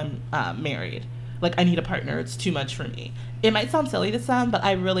dog until I'm married. Like, I need a partner. It's too much for me. It might sound silly to some, but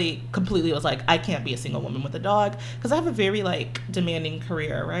I really completely was like, I can't be a single woman with a dog because I have a very, like, demanding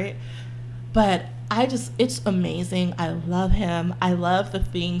career, right? But it's amazing. I love him. I love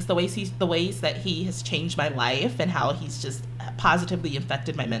the ways that he has changed my life and how he's just positively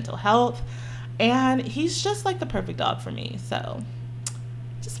affected my mental health. And he's just like the perfect dog for me. So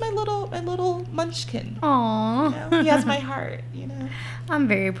just my little munchkin. Aww. You know? He has my heart, you know. I'm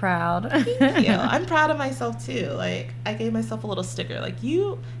very proud. Thank you. I'm proud of myself too. Like, I gave myself a little sticker. Like,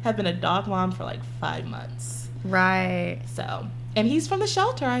 you have been a dog mom for like 5 months. Right. So, and he's from the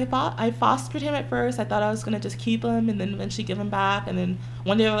shelter. I fostered him at first. I thought I was gonna just keep him and then eventually give him back. And then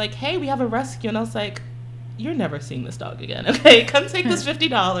one day they were like, "Hey, we have a rescue," and I was like, "You're never seeing this dog again. Okay, come take this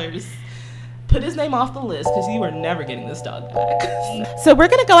 $50. Put his name off the list because you are never getting this dog back." So we're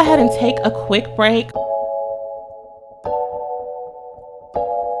gonna go ahead and take a quick break.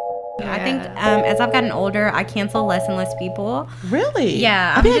 I think as I've gotten older, I cancel less and less people. Really?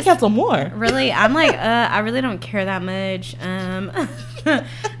 Yeah. I think I cancel more. Really? I'm like, I really don't care that much.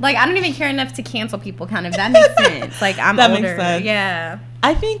 Like, I don't even care enough to cancel people, kind of. That makes sense. Like, I'm that older. Makes sense. Yeah.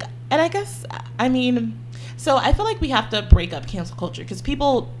 I think, and I guess, I mean, so I feel like we have to break up cancel culture because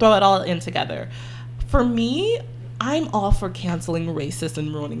people throw it all in together. For me, I'm all for canceling racists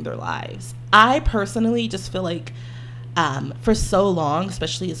and ruining their lives. I personally just feel like for so long,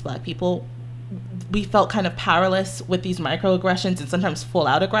 especially as Black people, we felt kind of powerless with these microaggressions and sometimes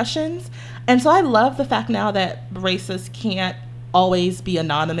full-out aggressions. And so I love the fact now that racists can't always be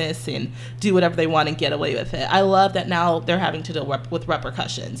anonymous and do whatever they want and get away with it. I love that now they're having to deal with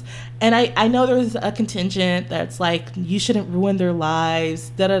repercussions. And I know there's a contingent that's like, you shouldn't ruin their lives,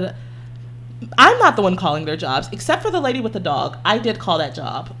 da-da-da. I'm not the one calling their jobs, except for the lady with the dog. I did call that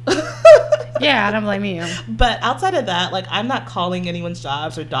job. Yeah, I don't blame you. But outside of that, like, I'm not calling anyone's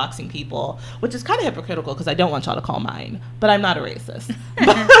jobs or doxing people, which is kind of hypocritical because I don't want y'all to call mine. But I'm not a racist.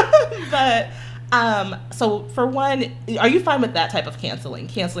 So for one, are you fine with that type of canceling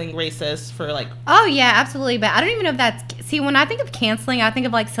racists for like? Oh yeah, absolutely. But I don't even know if that's, see, when I think of canceling, I think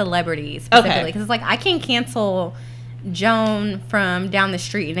of like celebrities specifically, because it's like I can't cancel Joan from down the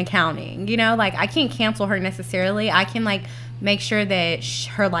street in accounting, you know, like I can't cancel her necessarily. I can like make sure that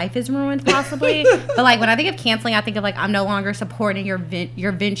her life is ruined possibly. But like when I think of canceling, I think of like, I'm no longer supporting your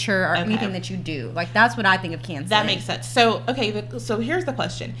venture or anything that you do. Like that's what I think of canceling. That makes sense. So okay, so here's the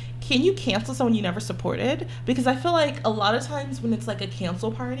question: can you cancel someone you never supported? Because I feel like a lot of times when it's like a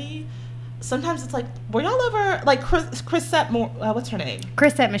cancel party, sometimes it's like, were y'all ever like Chrisette what's her name?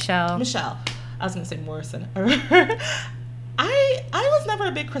 Chrisette Michele. I was gonna say Morrison. I was never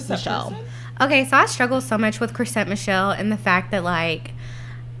a big Chrisette person. Okay, so I struggle so much with Chrisette Michele and the fact that like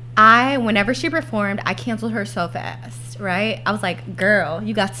whenever she performed, I canceled her so fast, right? I was like, girl,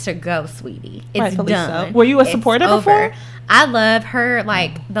 you got to go, sweetie. It's done. So. Were you a supporter before? I love her,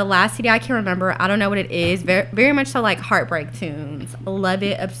 like, the last CD I can remember, I don't know what it is, very, very much so, like, Heartbreak Tunes. Love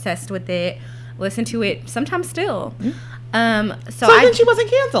it, obsessed with it, listen to it, sometimes still. So then she wasn't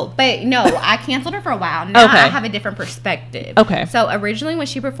canceled. But no, I canceled her for a while. Now I have a different perspective. Okay. So originally when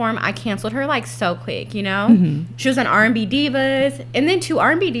she performed, I canceled her like so quick, you know? Mm-hmm. She was on R&B Divas. And then 2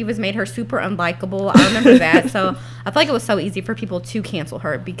 R&B Divas made her super unlikable. I remember that. So I feel like it was so easy for people to cancel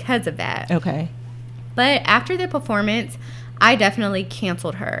her because of that. Okay. But after the performance, I definitely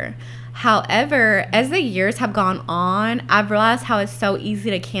canceled her. However, as the years have gone on, I've realized how it's so easy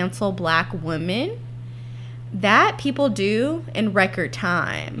to cancel Black women. That people do in record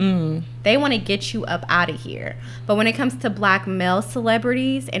time. They want to get you up out of here. But when it comes to Black male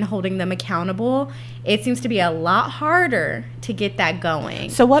celebrities and holding them accountable, it seems to be a lot harder to get that going.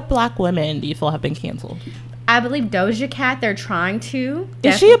 So what Black women do you feel have been canceled? I believe Doja Cat, they're trying to.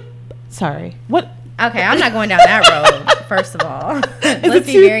 Is she sorry. What? Okay, I'm not going down that road, first of all. Let's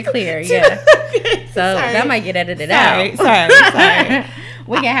be very clear, yeah. So that might get edited out. Sorry.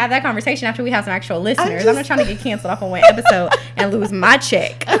 We can have that conversation after we have some actual listeners. I'm not trying to get canceled off on one episode and lose my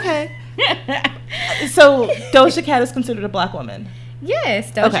check. Okay. So Doja Cat is considered a Black woman?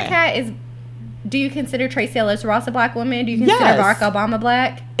 Yes. Doja Cat is... Do you consider Tracee Ellis Ross a Black woman? Do you consider Barack Obama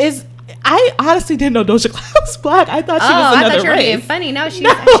Black? I honestly didn't know Doja Cat was Black. I thought she was another race. I thought you were being funny. No, she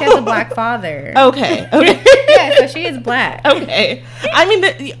has a Black father. Okay. Yeah, so she is Black. Okay. I mean,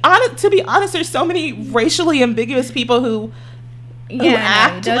 to be honest, there's so many racially ambiguous people who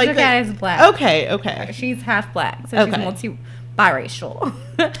act Doja like Cat is Black. Okay. She's half Black, so she's biracial.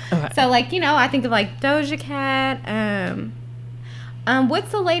 So, like, you know, I think of like Doja Cat.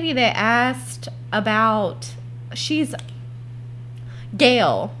 What's the lady that asked about?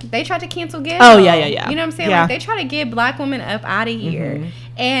 Gail. They tried to cancel Gail. Oh, yeah. You know what I'm saying? Yeah. Like, they try to get black women up out of here. Mm-hmm.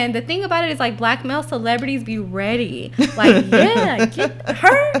 And the thing about it is, like, black male celebrities be ready. Like, yeah, get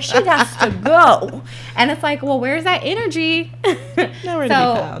her. She got to go. And it's like, well, where's that energy? Nowhere to be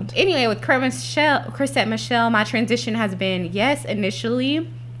found. Anyway, with Chrisette Michele, my transition has been, yes, initially,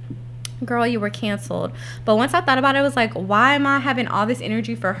 girl, you were canceled. But once I thought about it, I was like, why am I having all this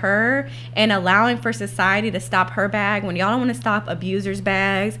energy for her and allowing for society to stop her bag when y'all don't want to stop abusers'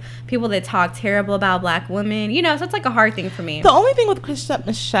 bags, people that talk terrible about black women? You know, so it's like a hard thing for me. The only thing with Chrisette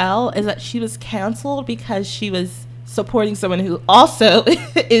Michele is that she was canceled because she was supporting someone who also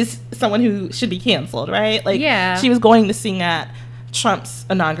is someone who should be canceled, right? Like, yeah. She was going to sing at Trump's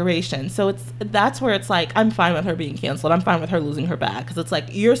inauguration. So that's where it's like, I'm fine with her being canceled. I'm fine with her losing her bag, because it's like,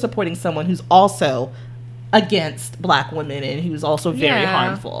 you're supporting someone who's also against black women and who's also very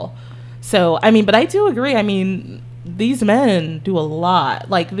harmful. So, I mean, but I do agree. I mean, these men do a lot.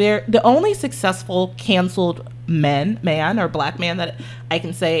 Like, they're the only successful canceled man or black man that I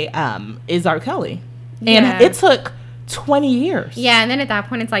can say is R. Kelly. And it took 20 years. Yeah, and then at that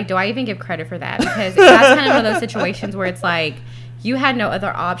point, it's like, do I even give credit for that? Because that's kind of one of those situations where it's like, you had no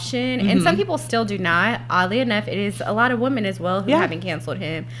other option. Mm-hmm. And some people still do not. Oddly enough, it is a lot of women as well who haven't canceled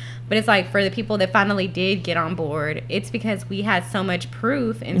him. But it's like, for the people that finally did get on board, it's because we had so much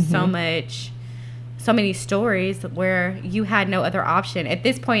proof and so many stories where you had no other option. At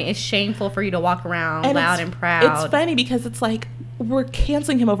this point, it's shameful for you to walk around loud and proud. It's funny because it's like, we're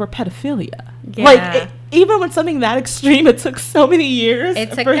canceling him over pedophilia. Yeah. Like, even with something that extreme, it took so many years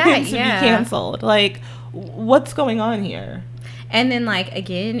for him to be canceled. Like, what's going on here? And then, like,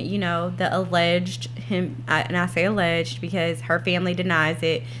 again, you know, the alleged him, and I say alleged because her family denies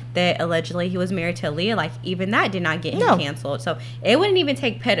it, that allegedly he was married to Aaliyah. Like, even that did not get him canceled. So it wouldn't even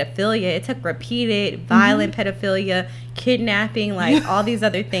take pedophilia. It took repeated violent pedophilia, kidnapping, like all these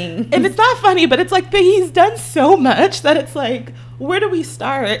other things. And it's not funny, but it's like, he's done so much that it's like, where do we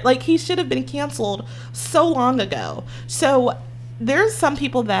start? Like, he should have been canceled so long ago. So there's some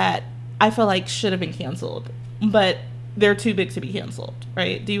people that I feel like should have been canceled, but they're too big to be canceled,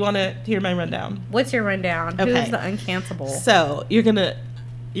 right? Do you want to hear my rundown? What's your rundown? Okay. Who's the uncancelable? So you're gonna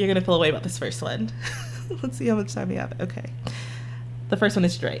feel away about this first one. Let's see how much time we have. Okay. The first one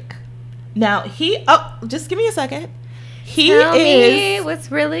is Drake. Now just give me a second. Tell me what's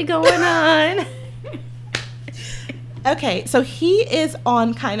really going on. Okay, so he is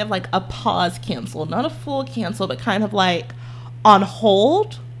on kind of like a pause cancel, not a full cancel, but kind of like on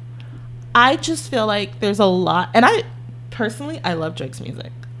hold. I just feel like there's a lot, and I love Drake's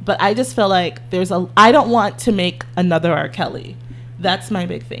music, but I just feel like I don't want to make another R. Kelly. That's my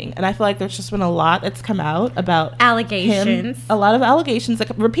big thing. And I feel like there's just been a lot that's come out about allegations. A lot of allegations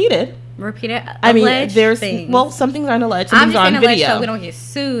that repeated. I mean, there's things. Well, some things aren't alleged. Some things are on video. So we don't get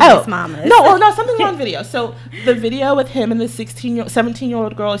sued, Miss Mamas. No, something's on video. So the video with him and the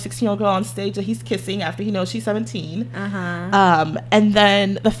 17-year-old girl or 16-year-old girl on stage that he's kissing after he knows she's 17. And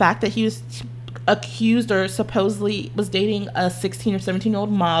then the fact that he was accused or supposedly was dating a 16 or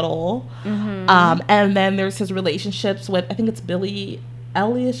 17-year-old model. And then there's his relationships with, I think it's Billie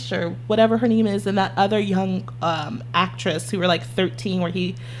Eilish or whatever her name is, and that other young actress who were like 13, where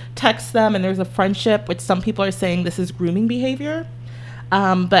he texts them and there's a friendship, which some people are saying this is grooming behavior.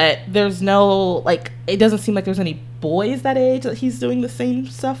 But there's no, like, it doesn't seem like there's any boys that age that he's doing the same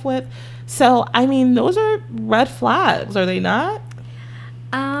stuff with. So, I mean, those are red flags, are they not?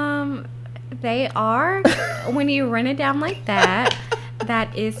 They are. When you run it down like that,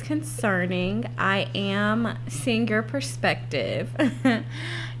 that is concerning. I am seeing your perspective.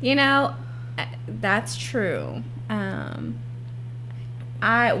 You know, that's true. Would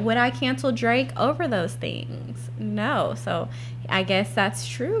I cancel Drake over those things? No. So I guess that's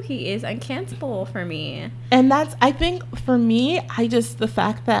true. He is uncancelable for me. And I think for me, the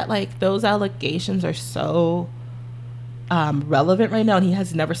fact that like those allegations are so relevant right now, and he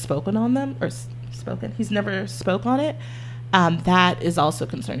has never spoken on them he's never spoke on it. That is also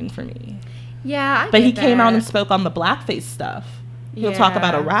concerning for me. Yeah, but he came out and spoke on the blackface stuff. He'll talk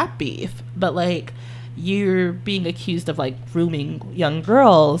about a rap beef, but like you're being accused of like grooming young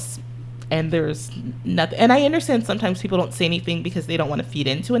girls, and there's nothing. And I understand sometimes people don't say anything because they don't want to feed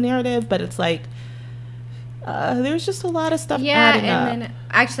into a narrative, but it's like there's just a lot of stuff adding up. Then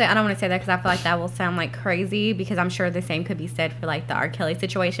actually I don't want to say that because I feel like that will sound like crazy, because I'm sure the same could be said for like the R. Kelly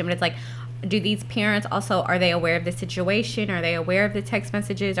situation, but it's like, do these parents also, are they aware of the situation? Are they aware of the text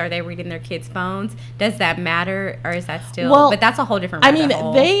messages? Are they reading their kids' phones? Does that matter, or is that still? Well, but that's a whole different. I mean,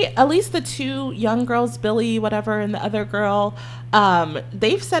 hole. they, at least the two young girls, Billy, whatever, and the other girl,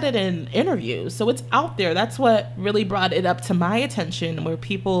 they've said it in interviews, so it's out there. That's what really brought it up to my attention, where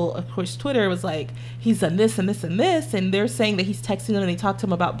people, of course, Twitter was like, he's done this and this and this, and they're saying that he's texting them and they talk to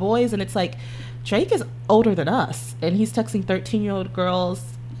him about boys, and it's like, Drake is older than us, and he's texting 13-year-old girls,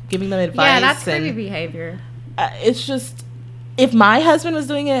 giving them advice. Yeah, that's creepy behavior. It's just, if my husband was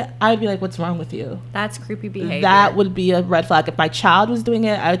doing it, I would be like, what's wrong with you? That's creepy behavior. That would be a red flag. If my child was doing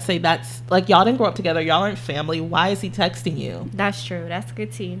it, I would say that's, like, y'all didn't grow up together. Y'all aren't family. Why is he texting you? That's true. That's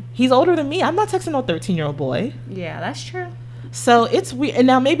good tea. He's older than me. I'm not texting no 13-year-old boy. Yeah, that's true. So it's weird. And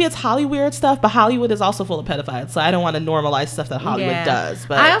now maybe it's Hollywood stuff, but Hollywood is also full of pedophiles. So I don't want to normalize stuff that Hollywood does.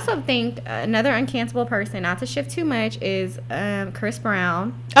 But I also think another uncancelable person, not to shift too much, is Chris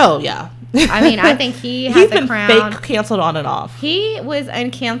Brown. Oh, yeah. I mean, I think he's been crown. fake canceled on and off. He was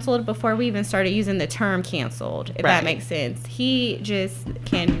uncanceled before we even started using the term canceled, if that makes sense. He just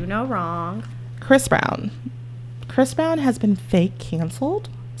can do no wrong. Chris Brown. Chris Brown has been fake canceled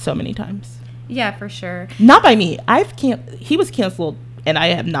so many times. Yeah, for sure. Not by me. He was canceled, and I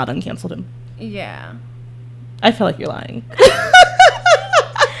have not uncanceled him. Yeah. I feel like you're lying.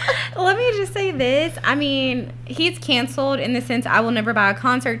 Let me just say this. I mean, he's canceled in the sense I will never buy a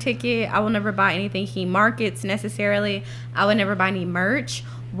concert ticket. I will never buy anything he markets necessarily. I will never buy any merch.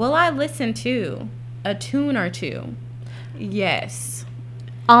 Will I listen to a tune or two? Yes.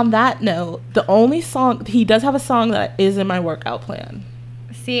 On that note, the only song, he does have a song that is in my workout plan.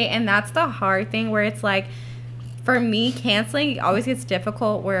 See, and that's the hard thing where it's like, for me, canceling always gets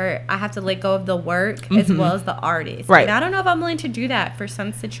difficult where I have to let go of the work as well as the artist. Right. And I don't know if I'm willing to do that for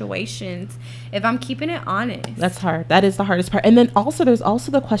some situations if I'm keeping it honest. That's hard. That is the hardest part. And then also, there's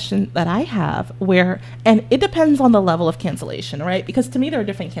also the question that I have where, and it depends on the level of cancellation, right? Because to me, there are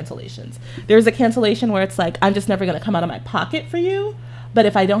different cancellations. There's a cancellation where it's like, I'm just never going to come out of my pocket for you. But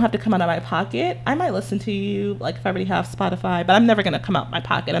if I don't have to come out of my pocket, I might listen to you, like if I already have Spotify, but I'm never going to come out my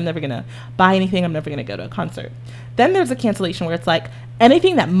pocket. I'm never going to buy anything. I'm never going to go to a concert. Then there's a cancellation where it's like,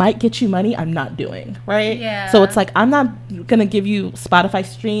 anything that might get you money, I'm not doing, right? Yeah. So it's like, I'm not going to give you Spotify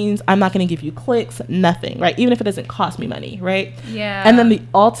streams. I'm not going to give you clicks, nothing, right? Even if it doesn't cost me money, right? Yeah. And then the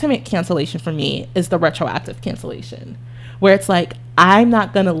ultimate cancellation for me is the retroactive cancellation, where it's like, I'm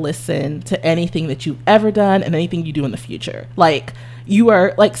not going to listen to anything that you've ever done and anything you do in the future. Like, you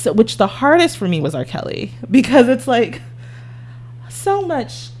are like, so, which the hardest for me was R. Kelly, because it's like so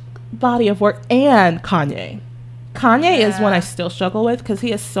much body of work. And Kanye is one I still struggle with because he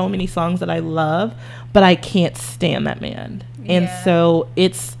has so many songs that I love, but I can't stand that man. And so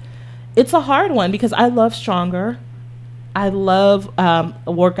it's a hard one because I love Stronger. I love A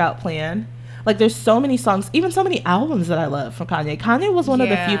Workout Plan. Like, there's so many songs, even so many albums that I love from Kanye. Kanye was one of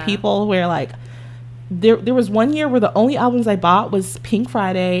the few people where, like, there was one year where the only albums I bought was Pink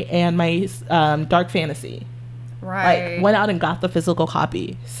Friday and my Dark Fantasy. Right. Like, went out and got the physical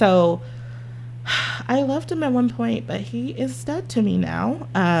copy. So I loved him at one point, but he is dead to me now.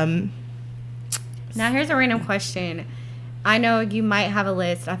 Now, here's a random question. I know you might have a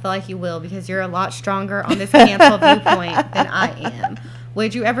list. I feel like you will because you're a lot stronger on this cancel viewpoint than I am.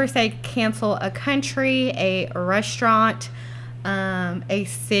 Would you ever say cancel a country, a restaurant, a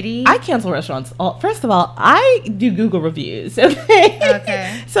city? I cancel restaurants. First of all, I do Google reviews.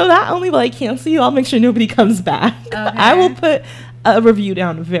 Okay. So not only will I cancel you, I'll make sure nobody comes back. Okay. I will put a review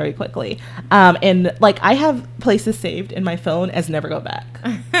down very quickly. And like, I have places saved in my phone as never go back.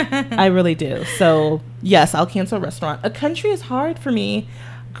 I really do. So yes, I'll cancel a restaurant. A country is hard for me.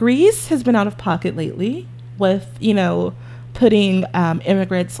 Greece has been out of pocket lately with, putting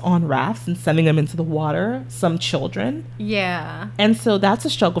immigrants on rafts and sending them into the water, some children. Yeah. And so that's a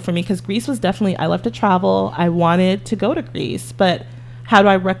struggle for me because Greece was definitely, I love to travel. I wanted to go to Greece, but how do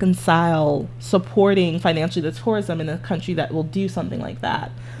I reconcile supporting financially the tourism in a country that will do something like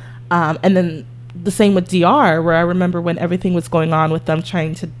that? And then the same with DR, where I remember when everything was going on with them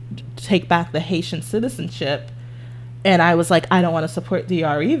trying to take back the Haitian citizenship. And I was like, I don't want to support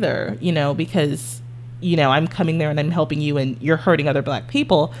DR either, because I'm coming there and I'm helping you and you're hurting other Black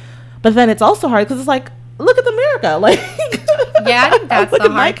people. But then it's also hard because it's like, look at America. Like, yeah, I think that's the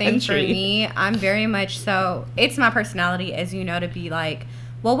hard thing for me. I'm very much so, it's my personality, as you know, to be like,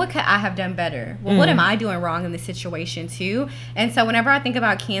 well, what could I have done better? Well, what am I doing wrong in this situation too? And so whenever I think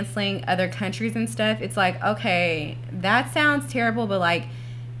about canceling other countries and stuff, it's like, okay, that sounds terrible, but like,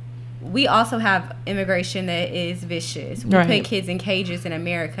 we also have immigration that is vicious. We put kids in cages in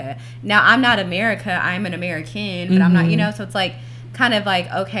America. Now, I'm not America. I'm an American, but I'm not, so it's like, kind of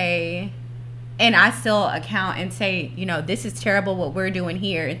like, okay, And I still account and say, you know, this is terrible what we're doing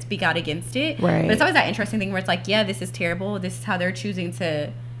here and speak out against it. Right. But it's always that interesting thing where it's like, yeah, this is terrible. This is how they're choosing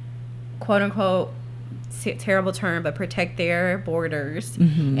to, quote unquote, terrible term, but protect their borders.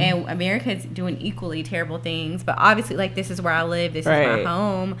 Mm-hmm. And America's doing equally terrible things. But obviously, like, this is where I live. This is my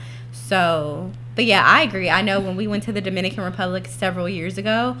home. So, but yeah, I agree. I know when we went to the Dominican Republic several years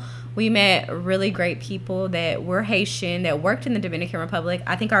ago, we met really great people that were Haitian that worked in the Dominican Republic.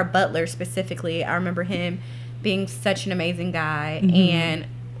 I think our butler specifically, I remember him being such an amazing guy. Mm-hmm. And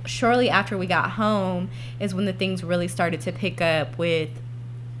shortly after we got home is when the things really started to pick up with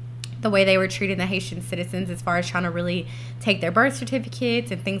the way they were treating the Haitian citizens as far as trying to really take their birth certificates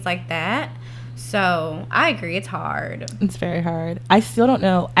and things like that. So I agree, it's hard. It's very hard. I still don't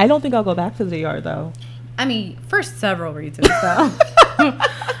know. I don't think I'll go back to the DR though. I mean, for several reasons though.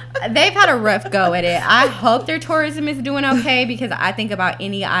 They've had a rough go at it. I hope their tourism is doing okay, because I think about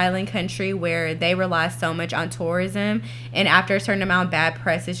any island country where they rely so much on tourism, and after a certain amount of bad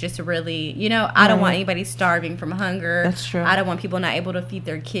press, it's just really, you know, I don't want anybody starving from hunger. That's true. I don't want people not able to feed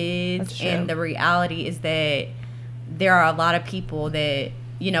their kids. That's true. And the reality is that there are a lot of people that,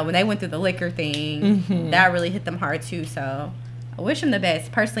 you know, when they went through the liquor thing, that really hit them hard too. So I wish them the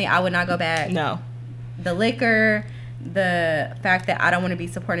best. Personally, I would not go back. No. The liquor, the fact that I don't want to be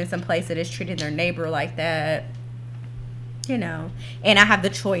supporting some place that is treating their neighbor like that, you know, and I have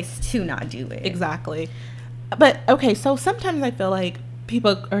the choice to not do it. Exactly. But okay, so sometimes I feel like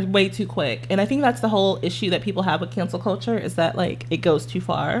people are way too quick, and I think that's the whole issue that people have with cancel culture, is that like it goes too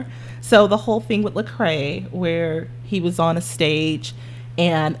far. So the whole thing with Lecrae, where he was on a stage,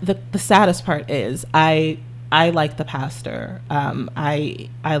 and the saddest part is I like the pastor. I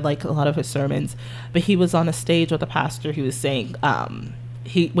like a lot of his sermons, but he was on a stage with a pastor who was saying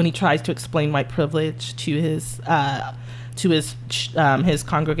when he tries to explain white privilege to his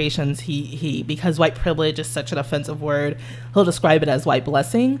congregations, he because white privilege is such an offensive word, he'll describe it as white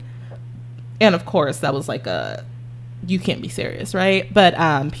blessing. And of course, that was like you can't be serious, right?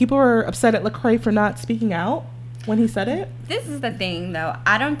 But people were upset at Lecrae for not speaking out when he said it. This is the thing, though.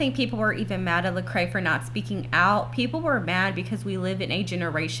 I don't think people were even mad at Lecrae for not speaking out. People were mad because we live in a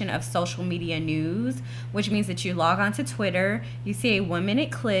generation of social media news, which means that you log onto Twitter, you see a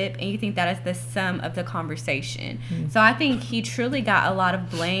 1-minute clip, and you think that is the sum of the conversation. So I think he truly got a lot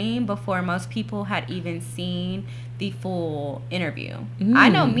of blame before most people had even seen the full interview. I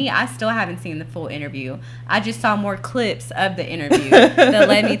know me, I still haven't seen the full interview. I just saw more clips of the interview that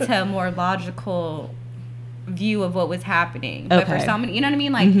led me to a more logical view of what was happening. But for so many, you know what I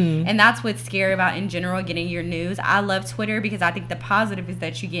mean, like, and that's what's scary about in general getting your news. I love Twitter because I think the positive is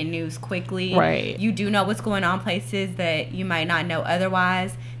that you get news quickly, right? You do know what's going on places that you might not know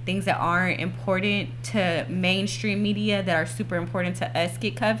otherwise, things that aren't important to mainstream media that are super important to us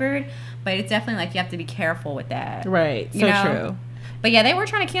get covered. But it's definitely like you have to be careful with that, right? You know? True. But yeah, they were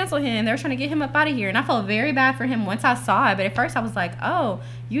trying to cancel him. They were trying to get him up out of here, and I felt very bad for him once I saw it. But at first I was like, oh,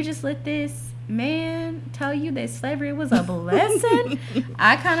 you just let this man tell you that slavery was a blessing?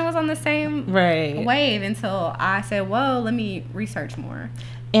 I kind of was on the same wave until I said, whoa, let me research more.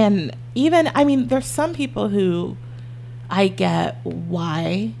 And even, I mean, there's some people who I get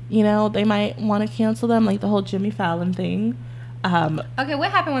why, you know, they might want to cancel them, like the whole Jimmy Fallon thing. Okay, what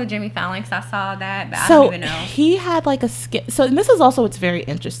happened with Jimmy Fallon? Because I saw that, but so I don't even know. He had like a skit. So, and this is also what's very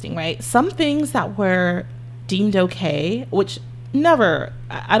interesting, right? Some things that were deemed okay, which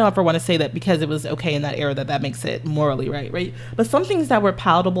I don't ever want to say that because it was okay in that era that makes it morally right? But some things that were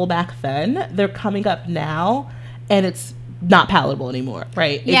palatable back then, they're coming up now, and it's not palatable anymore,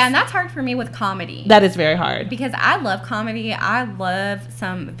 right? Yeah, and that's hard for me with comedy. That is very hard. Because I love comedy. I love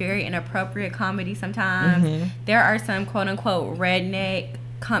some very inappropriate comedy sometimes. There are some quote-unquote redneck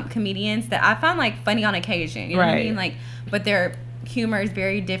comedians that I find, like, funny on occasion. You know what I mean? Like, but their humor is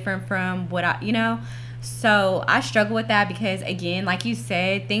very different from what you know? So I struggle with that because, again, like you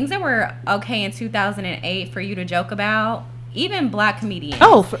said, things that were okay in 2008 for you to joke about, even black comedians.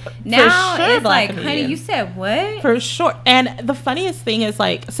 Oh, now for sure, it's like, honey, you said what? For sure. And the funniest thing is,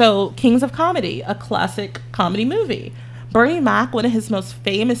 like, so Kings of Comedy, a classic comedy movie. Bernie Mac, one of his most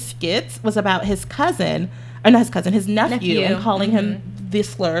famous skits was about his cousin, or not his cousin, his nephew. And calling him the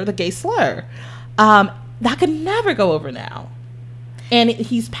slur, the gay slur. That could never go over now. And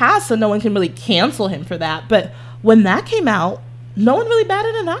he's passed, so no one can really cancel him for that. But when that came out, no one really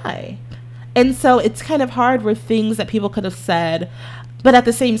batted an eye. And so it's kind of hard with things that people could have said. But at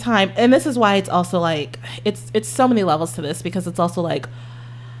the same time, and this is why it's also like, it's so many levels to this, because it's also like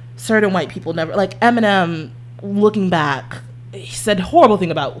certain white people never, like Eminem, looking back, he said horrible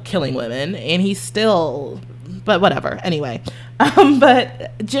thing about killing women, and he still but whatever. Anyway,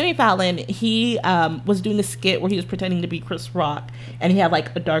 but Jimmy Fallon, he was doing a skit where he was pretending to be Chris Rock, and he had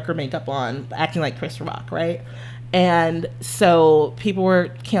like a darker makeup on, acting like Chris Rock, right? And so people were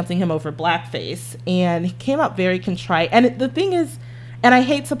canceling him over blackface, and he came out very contrite. And the thing is, and I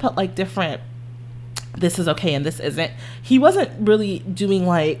hate to put like different, this is okay and this isn't, he wasn't really doing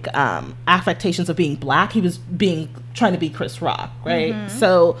like affectations of being black. He was trying to be Chris Rock, right? Mm-hmm.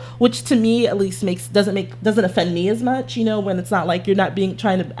 So, which to me at least doesn't offend me as much, you know, when it's not like you're not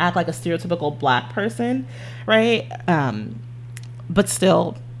trying to act like a stereotypical black person, right? But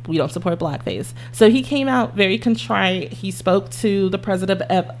still, we don't support blackface. So he came out very contrite. He spoke to the president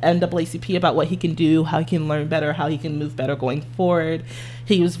of NAACP about what he can do, how he can learn better, how he can move better going forward.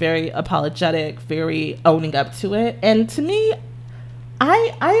 He was very apologetic, very owning up to it. And to me,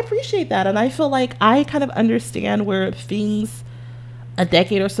 I appreciate that. And I feel like I kind of understand where things a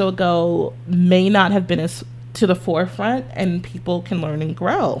decade or so ago may not have been as to the forefront, and people can learn and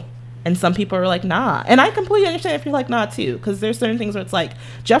grow. And some people are like, nah. And I completely understand if you're like, nah, too. Because there's certain things where it's like,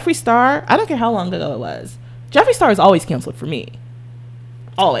 Jeffree Star, I don't care how long ago it was. Jeffree Star is always canceled for me.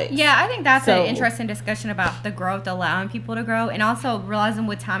 Always. Yeah, I think that's an interesting discussion about the growth, allowing people to grow, and also realizing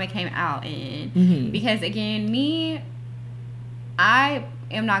what time it came out in. Mm-hmm. Because, again, I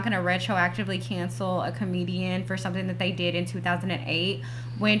am not going to retroactively cancel a comedian for something that they did in 2008.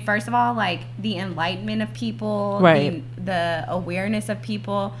 When, first of all, like, the enlightenment of people, right, the awareness of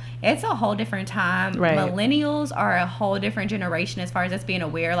people, it's a whole different time. Right. Millennials are a whole different generation as far as us being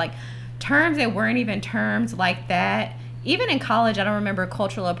aware. Like, terms that weren't even terms like that. Even in college, I don't remember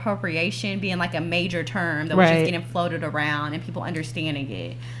cultural appropriation being, like, a major term that was just getting floated around and people understanding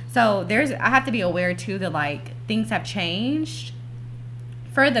it. So, I have to be aware, too, that, like, things have changed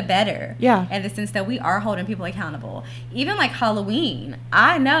for the better. Yeah. In the sense that we are holding people accountable. Even like Halloween.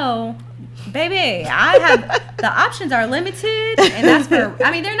 I know, baby, the options are limited, and that's for,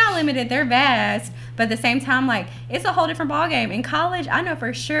 I mean, they're not limited, they're vast, but at the same time, like, it's a whole different ballgame. In college, I know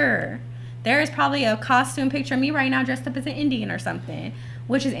for sure there is probably a costume picture of me right now dressed up as an Indian or something,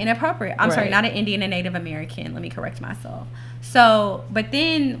 which is inappropriate. I'm sorry, not an Indian, a Native American. Let me correct myself. So, but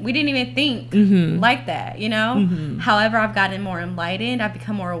then we didn't even think like that, you know? Mm-hmm. However, I've gotten more enlightened. I've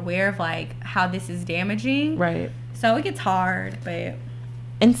become more aware of, like, how this is damaging. Right. So it gets hard, but...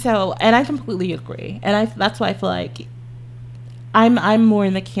 And I completely agree. And that's why I feel like I'm more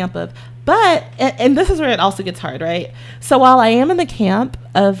in the camp of... But, and this is where it also gets hard, right? So while I am in the camp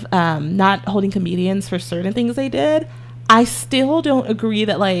of not holding comedians for certain things they did... I still don't agree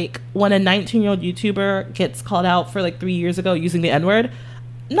that, like, when a 19-year-old YouTuber gets called out for, like, 3 years ago using the N-word,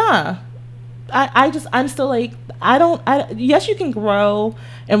 nah. I'm still, like, yes, you can grow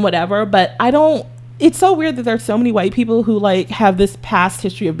and whatever, but it's so weird that there's so many white people who, like, have this past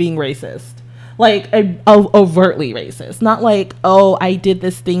history of being racist. Like, overtly racist. Not like, oh, I did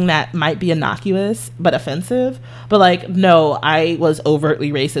this thing that might be innocuous but offensive, but, like, no, I was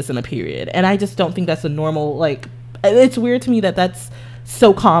overtly racist in a period. And I just don't think that's a normal, like... It's weird to me that that's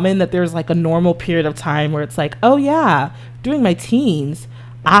so common, that there's like a normal period of time where it's like, oh yeah, during my teens,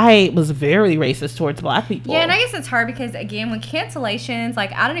 I was very racist towards black people. Yeah, and I guess it's hard because, again, when cancellations,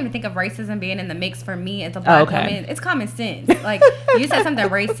 like, I don't even think of racism being in the mix for me as a black woman. It's common sense. Like, you said something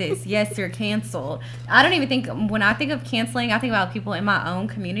racist, yes, you're canceled. I don't even think, when I think of canceling, I think about people in my own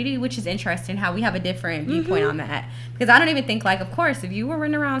community, which is interesting how we have a different viewpoint on that. Because I don't even think, like, of course, if you were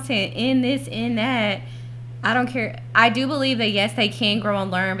running around saying in this, in that, I don't care. I do believe that, yes, they can grow and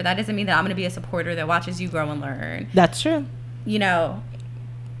learn, but that doesn't mean that I'm going to be a supporter that watches you grow and learn. That's true. You know.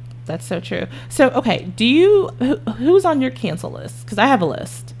 That's so true. So, okay, who's on your cancel list? Because I have a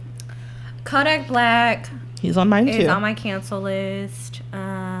list. Kodak Black. He's on mine, too. Is on my cancel list.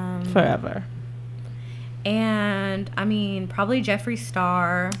 Forever. And, I mean, probably Jeffree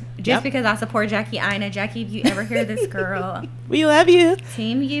Star. Just because I support Jackie Aina. Jackie, if you ever hear this, girl. We love you.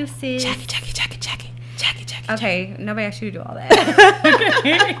 Team usage. Jackie. Okay, nobody asked you to do all that.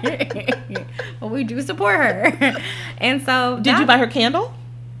 But we do support her. And so... Did you buy her candle?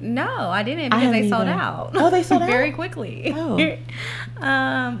 No, I didn't, because they sold out. Oh, they sold out? Very quickly. Oh.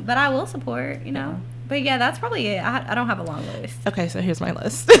 But I will support, you know. But yeah, that's probably it. I don't have a long list. Okay, so here's my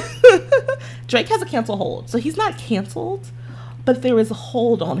list. Drake has a cancel hold. So he's not canceled, but there is a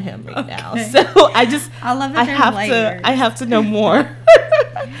hold on him right now. So I love that I have to know more.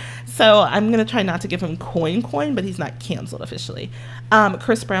 So I'm going to try not to give him coin, but he's not canceled officially.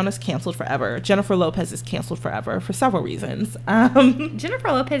 Chris Brown is canceled forever. Jennifer Lopez is canceled forever for several reasons.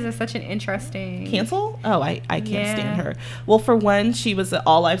 Jennifer Lopez is such an interesting... Cancel? Oh, I can't stand her. Well, for one, she was an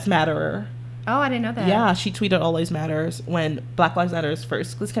All Lives Matter Oh, I didn't know that. Yeah, she tweeted All Lives Matters when Black Lives Matters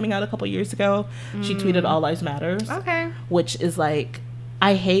first was coming out a couple years ago. She tweeted All Lives Matters. Okay. Which is like,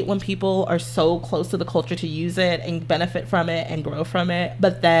 I hate when people are so close to the culture to use it and benefit from it and grow from it,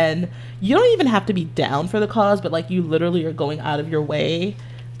 but then you don't even have to be down for the cause, but like you literally are going out of your way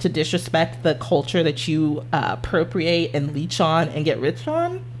to disrespect the culture that you appropriate and leech on and get rich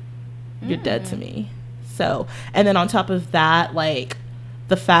on. You're dead to me. So, and then on top of that, like,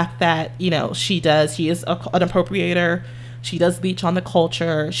 the fact that, you know, she is an appropriator. She does leech on the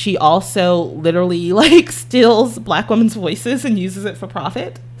culture. She also literally, like, steals Black women's voices and uses it for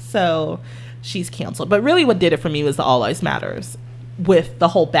profit. So she's canceled. But really what did it for me was the All Lives Matters, with the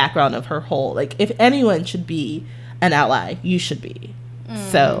whole background of her whole, like, if anyone should be an ally, you should be.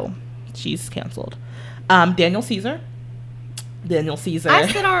 So she's canceled. Daniel Caesar. I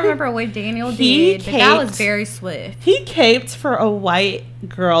still don't remember what Daniel did, but that was very swift. He caped for a white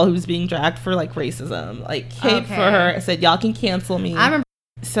girl who was being dragged for, like, racism. Like, caped for her, said, y'all can cancel me. I remember.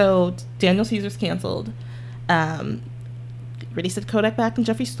 So, Daniel Caesar's canceled. Already said Kodak Black and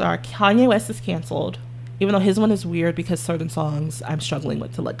Jeffree Star. Kanye West is canceled. Even though his one is weird because certain songs I'm struggling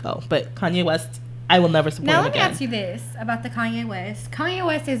with to let go. But Kanye West, I will never support him again. Now, let me ask you this about the Kanye West. Kanye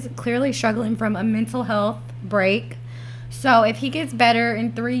West is clearly struggling from a mental health break. So if he gets better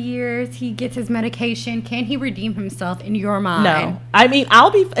in 3 years, he gets his medication, can he redeem himself in your mind? No. I mean,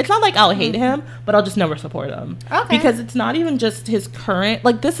 it's not like I'll hate him, but I'll just never support him. Okay. Because it's not even just his current,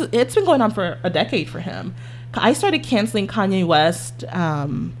 like, it's been going on for a decade for him. I started canceling Kanye West,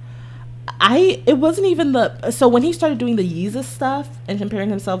 it wasn't even so when he started doing the Yeezus stuff and comparing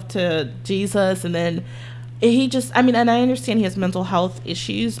himself to Jesus, and then and I understand he has mental health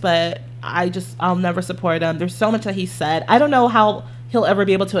issues, but I'll never support him. There's so much that he said. I don't know how he'll ever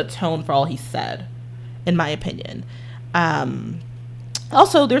be able to atone for all he said, in my opinion.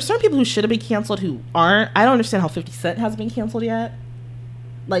 Also, there's certain people who should have been canceled who aren't. I don't understand how 50 Cent hasn't been canceled yet.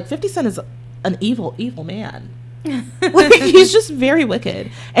 Like, 50 Cent is an evil, evil man. Like, he's just very wicked.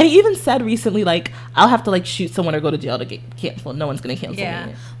 And he even said recently, like, I'll have to, like, shoot someone or go to jail to get canceled. No one's going to cancel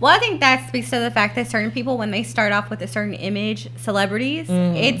me. Well, I think that speaks to the fact that certain people, when they start off with a certain image, celebrities,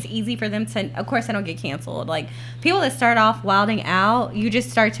 it's easy for them to, of course, they don't get canceled. Like, people that start off wilding out, you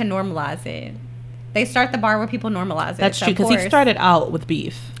just start to normalize it. They start the bar where people normalize it. That's true, because he started out with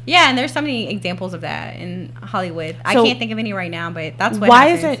beef. Yeah, and there's so many examples of that in Hollywood. I can't think of any right now, but that's what Why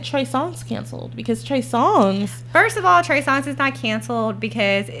happens. isn't Trey Songz canceled? Because Trey Songz... First of all, Trey Songz is not canceled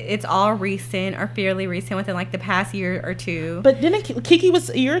because it's all recent or fairly recent within, like, the past year or two. But didn't Kiki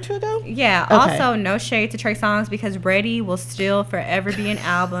was a year or two ago? Yeah. Okay. Also, no shade to Trey Songz because Ready will still forever be an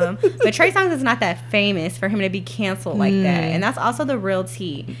album. But Trey Songz is not that famous for him to be canceled like that. And that's also the real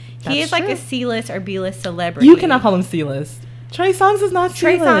tea. He is like a C-list or B-list celebrity. You cannot call him C-list. Trey Songz is not C-list.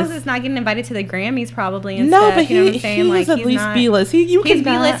 Trey Songz is not getting invited to the Grammys probably and stuff. But you know what I'm saying? Like, at least B-list. He's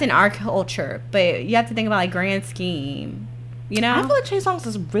B-list in our culture, but you have to think about, like, grand scheme. You know? I feel like Trey Songz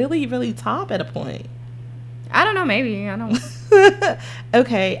is really, really top at a point. I don't know. Maybe. I don't.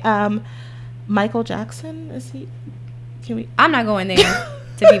 Okay. Michael Jackson, is he? I'm not going there,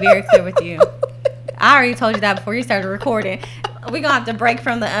 to be very clear with you. I already told you that before you started recording. We're going to have to break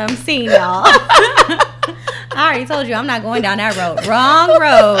from the scene, y'all. I already told you I'm not going down that road. Wrong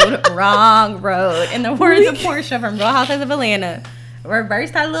road. In the words of Portia from Real Housewives of Atlanta,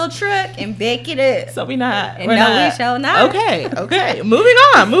 reverse that little truck and back it up. So we not. We shall not. Okay. Moving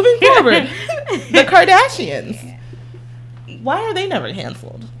forward. The Kardashians. Why are they never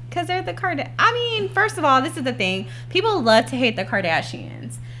canceled? Because they're the Kardashians. I mean, first of all, this is the thing. People love to hate the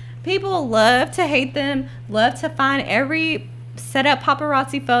Kardashians. People love to hate them, love to find every set up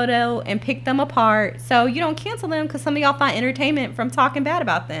paparazzi photo and pick them apart. So you don't cancel them because some of y'all find entertainment from talking bad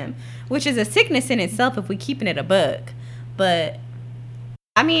about them, which is a sickness in itself if we keeping it a buck. But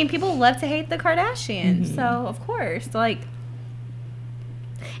I mean, people love to hate the Kardashians, so of course, like.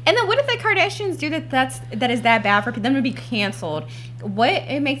 And then what if the Kardashians do that is that bad for them to be canceled? What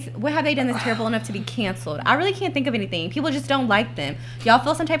have they done that's terrible enough to be canceled? I really can't think of anything. People just don't like them. Y'all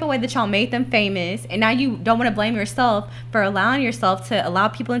feel some type of way that y'all made them famous, and now you don't want to blame yourself for allowing yourself to allow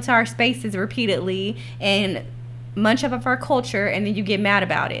people into our spaces repeatedly and munch up of our culture, and then you get mad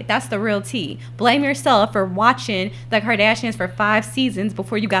about it. That's the real tea. Blame yourself for watching the Kardashians for 5 seasons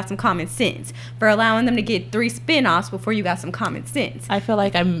before you got some common sense, for allowing them to get 3 spin-offs before you got some common sense. I feel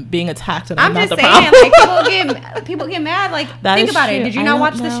like I'm being attacked, and I'm not just the saying, problem. like, people get mad. Like, that think about true. it. Did you not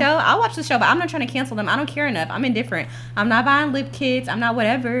watch the show? I watched the show, but I'm not trying to cancel them. I don't care enough. I'm indifferent. I'm not buying lip kits. I'm not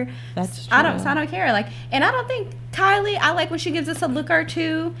whatever. That's true. I don't care. Like, and I don't think Kylie. I like when she gives us a look or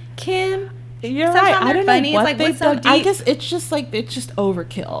two. Kim. You're sometimes right. I don't funny. know what it's like, they've what's so done. deep? It's just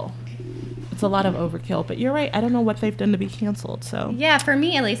overkill. It's It's a lot of overkill. But you're right. I don't know what they've done to be canceled. So Yeah, for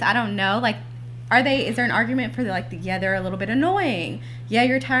me at least, I don't know. Like, is there an argument for yeah, they're a little bit annoying. Yeah,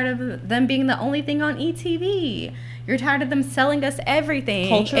 you're tired of them being the only thing on ETV. You're tired of them selling us everything.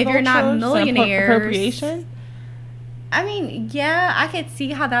 Culture if you're not vultures, millionaires. appropriation. I mean, yeah, I could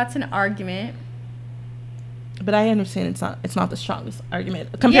see how that's an argument. But I understand it's not the strongest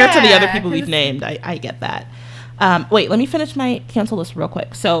argument compared to the other people we've 'cause- named. I get that. Wait, let me finish my cancel list real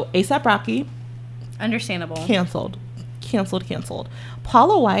quick. So A$AP Rocky, Understandable. canceled.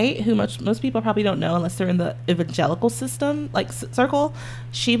 Paula White, who most people probably don't know unless they're in the evangelical system, like circle.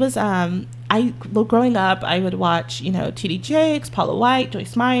 She was growing up, I would watch, T.D. Jakes, Paula White,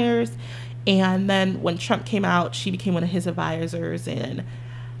 Joyce Myers, and then when Trump came out, she became one of his advisors, and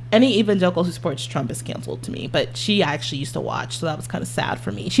any evangelical who supports Trump is canceled to me. But she actually used to watch, so that was kind of sad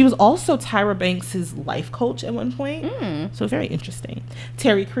for me. She was also Tyra Banks' life coach at one point, so very interesting.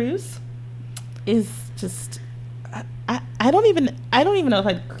 Terry Crews is just. I don't even know if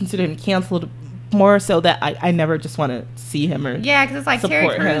I'd consider him canceled, more so that I never just want to see him or Yeah, because it's like, Terry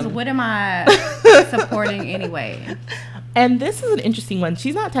support Crews, him. what am I supporting anyway? And this is an interesting one.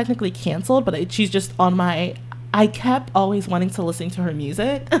 She's not technically canceled, but she's just on my. I kept always wanting to listen to her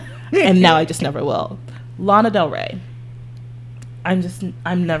music, and now I just never will. Lana Del Rey.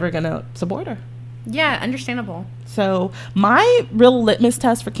 I'm never gonna support her. Yeah, understandable. So my real litmus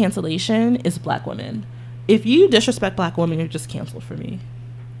test for cancellation is black women. If you disrespect black women, you're just canceled for me.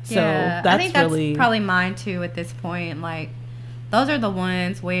 So Yeah, that's I think that's really probably mine too at this point. Like, those are the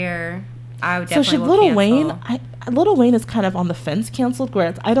ones where I would so. definitely Should will Lil cancel. Wayne? Lil Wayne is kind of on the fence canceled.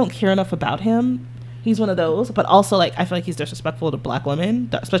 Where I don't care enough about him. He's one of those, but also like I feel like he's disrespectful to black women,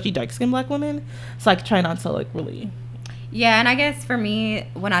 especially dark skinned black women. So I try not to like really. Yeah, and I guess for me,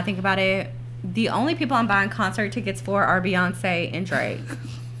 when I think about it, the only people I'm buying concert tickets for are Beyonce and Drake.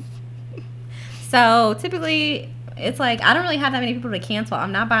 So typically, it's like I don't really have that many people to cancel.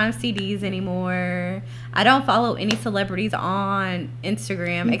 I'm not buying CDs anymore. I don't follow any celebrities on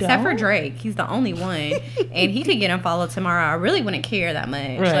Instagram You except for don't? Drake. He's the only one, and he could get unfollowed tomorrow. I really wouldn't care that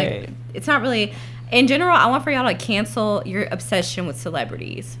much. Right. Like, it's not really. In general, I want for y'all to cancel your obsession with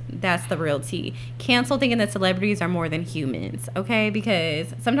celebrities. That's the real tea. Cancel thinking that celebrities are more than humans, okay? Because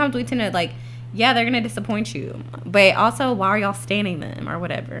sometimes we tend to, like, yeah, they're going to disappoint you. But also, why are y'all standing them or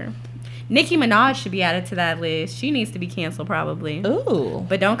whatever? Nicki Minaj should be added to that list. She needs to be canceled probably. Ooh.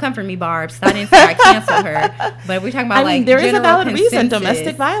 But don't come for me, Barbs. I didn't say I canceled her. But we're talking about, I mean, like, there is a general valid reason, consensus.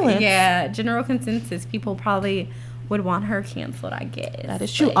 domestic violence. Yeah, general consensus. People probably would want her canceled, I guess. That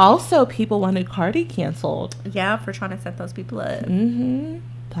is true. But, Also, people wanted Cardi canceled. yeah, for trying to set those people up. Mm-hmm.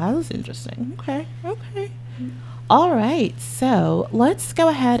 That was interesting. Okay. All right. So let's go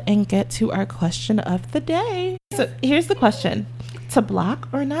ahead and get to our question of the day. So here's the question: to block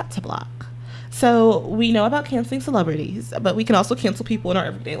or not to block? So we know about canceling celebrities, but we can also cancel people in our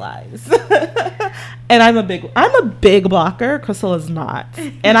everyday lives. And I'm a big blocker. Crystal is not,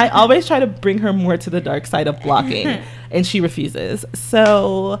 and I always try to bring her more to the dark side of blocking, and she refuses.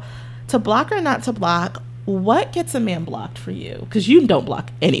 So, to block or not to block, what gets a man blocked for you? Because you don't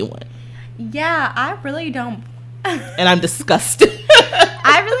block anyone, Yeah, I really don't. and I'm disgusted.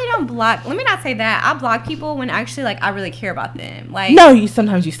 I really don't block. Let me not say that. I block people when actually, like, I really care about them. Like, No,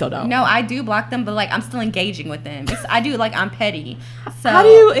 sometimes you still don't. no, I do block them, but, like, I'm still engaging with them. I do, like, I'm petty. So, How do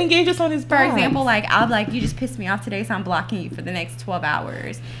you engage us on his for example, like, I'll be like, you just pissed me off today, so I'm blocking you for the next 12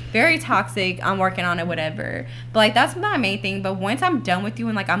 hours. Very toxic. I'm working on it, whatever. But, like, that's my main thing. But once I'm done with you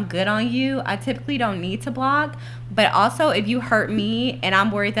and, like, I'm good on you, I typically don't need to block. But also, if you hurt me and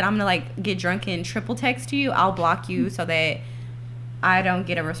I'm worried that I'm going to, like, get drunk and triple text you, I'll block you so that I don't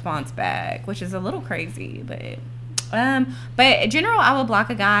get a response back, which is a little crazy. But in general, I will block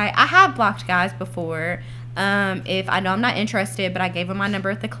a guy. I have blocked guys before. If I know I'm not interested, but I gave them my number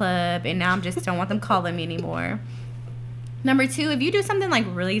at the club, and now I just don't want them calling me anymore. Number 2, if you do something like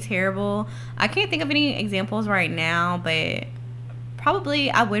really terrible, I can't think of any examples right now, but probably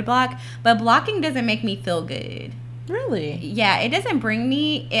I would block. But blocking doesn't make me feel good. Really? Yeah, it doesn't bring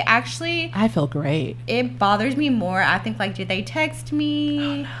me. It actually. I feel great. It bothers me more. I think, like, did they text me?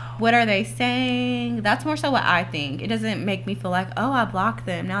 Oh, no. What are they saying? That's more so what I think. It doesn't make me feel like, oh, I blocked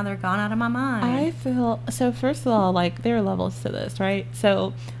them. Now they're gone out of my mind. I feel so. First of all, like, there are levels to this, right?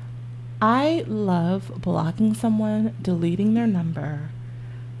 So I love blocking someone, deleting their number,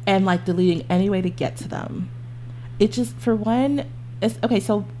 and, like, deleting any way to get to them. It just, for one, it's okay.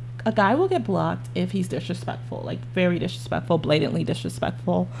 So a guy will get blocked if he's disrespectful, like very disrespectful, blatantly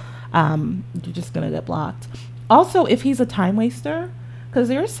disrespectful. You're just gonna get blocked. Also, if he's a time waster, because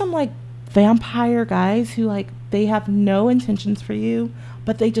there are some, like, vampire guys who, like, they have no intentions for you,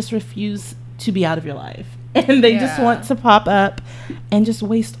 but they just refuse to be out of your life. And they just want to pop up and just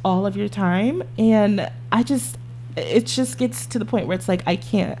waste all of your time. And it just gets to the point where it's like, I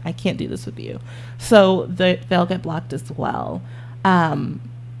can't do this with you. So they'll get blocked as well. And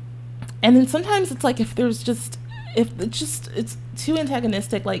then sometimes it's like, if it's too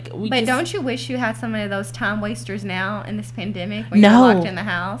antagonistic, like don't you wish you had some of those time wasters now in this pandemic when you're locked in the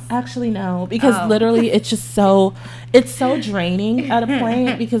house? Actually, no, because literally it's just so draining at a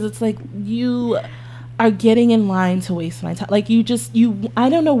point, because it's like, you are getting in line to waste my time. Like, I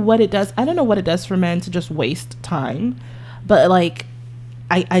don't know what it does. I don't know what it does for men to just waste time, but like,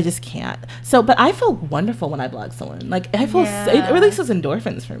 I just can't. So, but I feel wonderful when I block someone. Like, I feel it releases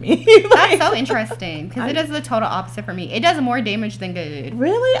endorphins for me. Like, that's so interesting, because it does the total opposite for me. It does more damage than good.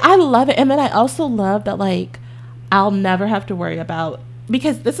 Really? I love it. And then I also love that, like, I'll never have to worry about,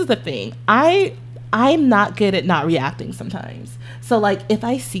 because this is the thing. I'm not good at not reacting sometimes. So, like, if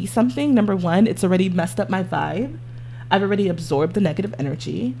I see something, number one, it's already messed up my vibe. I've already absorbed the negative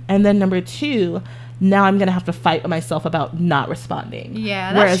energy. And then number two, now I'm going to have to fight with myself about not responding.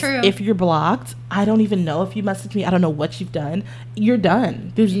 Yeah, that's true. Whereas if you're blocked, I don't even know if you messaged me. I don't know what you've done. You're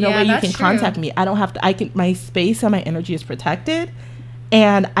done. There's no way you can contact me. I don't have to. My space and my energy is protected.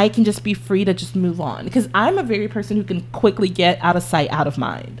 And I can just be free to just move on. Because I'm a very person who can quickly get out of sight, out of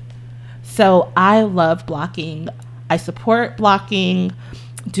mind. So I love blocking. I support blocking.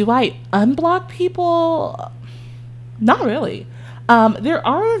 Do I unblock people? Not really. There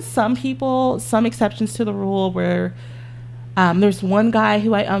are some people, some exceptions to the rule, where there's one guy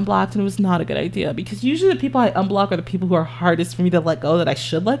who I unblocked, and it was not a good idea, because usually the people I unblock are the people who are hardest for me to let go, that I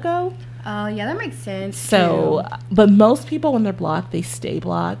should let go. Oh, yeah, that makes sense. So, but most people, when they're blocked, they stay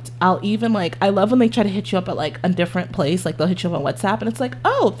blocked. I'll even, like, I love when they try to hit you up at, like, a different place. Like, they'll hit you up on WhatsApp, and it's like,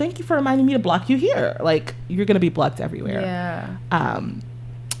 oh, thank you for reminding me to block you here. Like, you're going to be blocked everywhere. Yeah.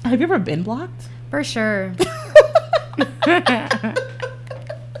 Have you ever been blocked? For sure.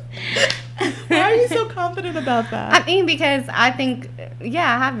 Why are you so confident about that? I mean, because I think, I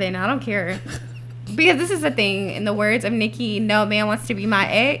have been. I don't care. Because this is the thing, in the words of Nikki, no man wants to be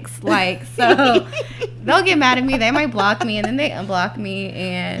my ex. Like, so they'll get mad at me. They might block me, and then they unblock me.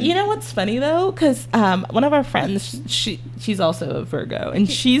 And you know what's funny, though? Because one of our friends, she's also a Virgo, and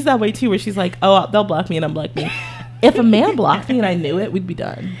she's that way, too, where she's like, oh, they'll block me and unblock me. If a man blocked me and I knew it, we'd be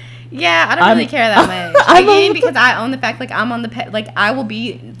done. Yeah, I don't really care that much. Again, because I own the fact, like, I'm on the like, I will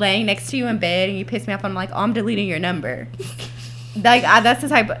be laying next to you in bed, and you piss me off, and I'm like, oh, I'm deleting your number. Like, that's the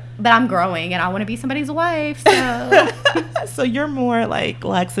type, but I'm growing, and I want to be somebody's wife, so. So you're more, like,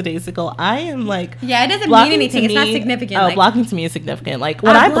 lackadaisical. I am, like, yeah, it doesn't mean anything. It's not significant. Oh, like, blocking to me is significant. Like,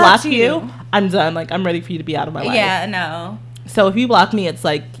 when I block you, I'm done. Like, I'm ready for you to be out of my life. Yeah, no. So if you block me, it's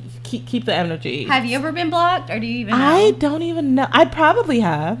like, keep the energy. Have you ever been blocked, or do you even know? I don't even know. I probably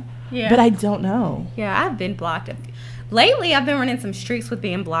have, but I don't know. Yeah, I've been blocked. Lately, I've been running some streaks with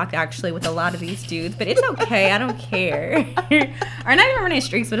being blocked, actually, with a lot of these dudes. But it's okay. I don't care. Or not even running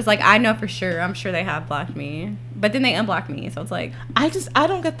streaks, but it's like, I know for sure. I'm sure they have blocked me. But then they unblock me. So it's like, I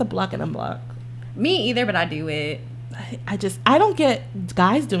don't get the block and unblock. Me either, but I do it. I don't get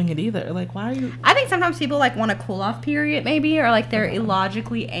guys doing it either. Like, why are you? I think sometimes people, like, want a cool-off period, maybe. Or, like, they're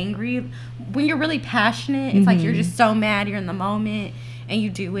illogically angry. When you're really passionate, it's like you're just so mad. You're in the moment. And you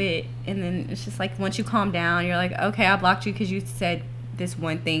do it, and then it's just like, once you calm down, you're like, okay, I blocked you because you said this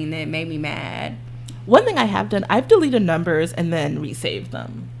one thing that made me mad. One thing I have done, I've deleted numbers and then resaved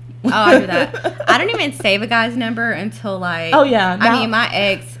them. Oh, I do that. I don't even save a guy's number until, like... Oh, yeah. I mean, my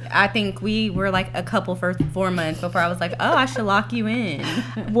ex, I think we were, like, a couple for 4 months before I was like, oh, I should lock you in.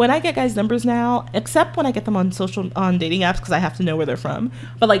 When I get guys' numbers now, except when I get them on dating apps, because I have to know where they're from.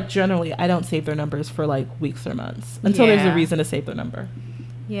 But, like, generally, I don't save their numbers for, like, weeks or months until there's a reason to save their number.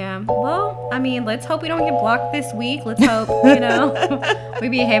 Yeah. Well, I mean, let's hope we don't get blocked this week. Let's hope, we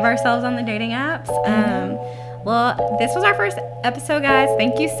behave ourselves on the dating apps. Well, this was our first episode, guys.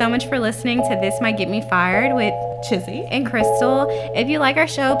 Thank you so much for listening to This Might Get Me Fired with Chizzy and Crystal. If you like our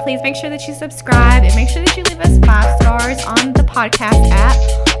show, please make sure that you subscribe and make sure that you leave us 5 stars on the podcast app.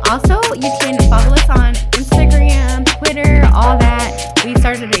 Also, you can follow us on Instagram, Twitter, all that. We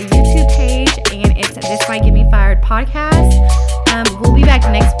started a YouTube page, and it's This Might Get Me Fired podcast. We'll be back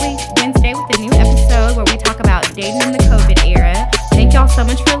next week, Wednesday, with a new episode where we talk about dating in the COVID era. Thank y'all so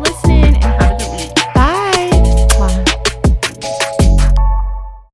much for listening, and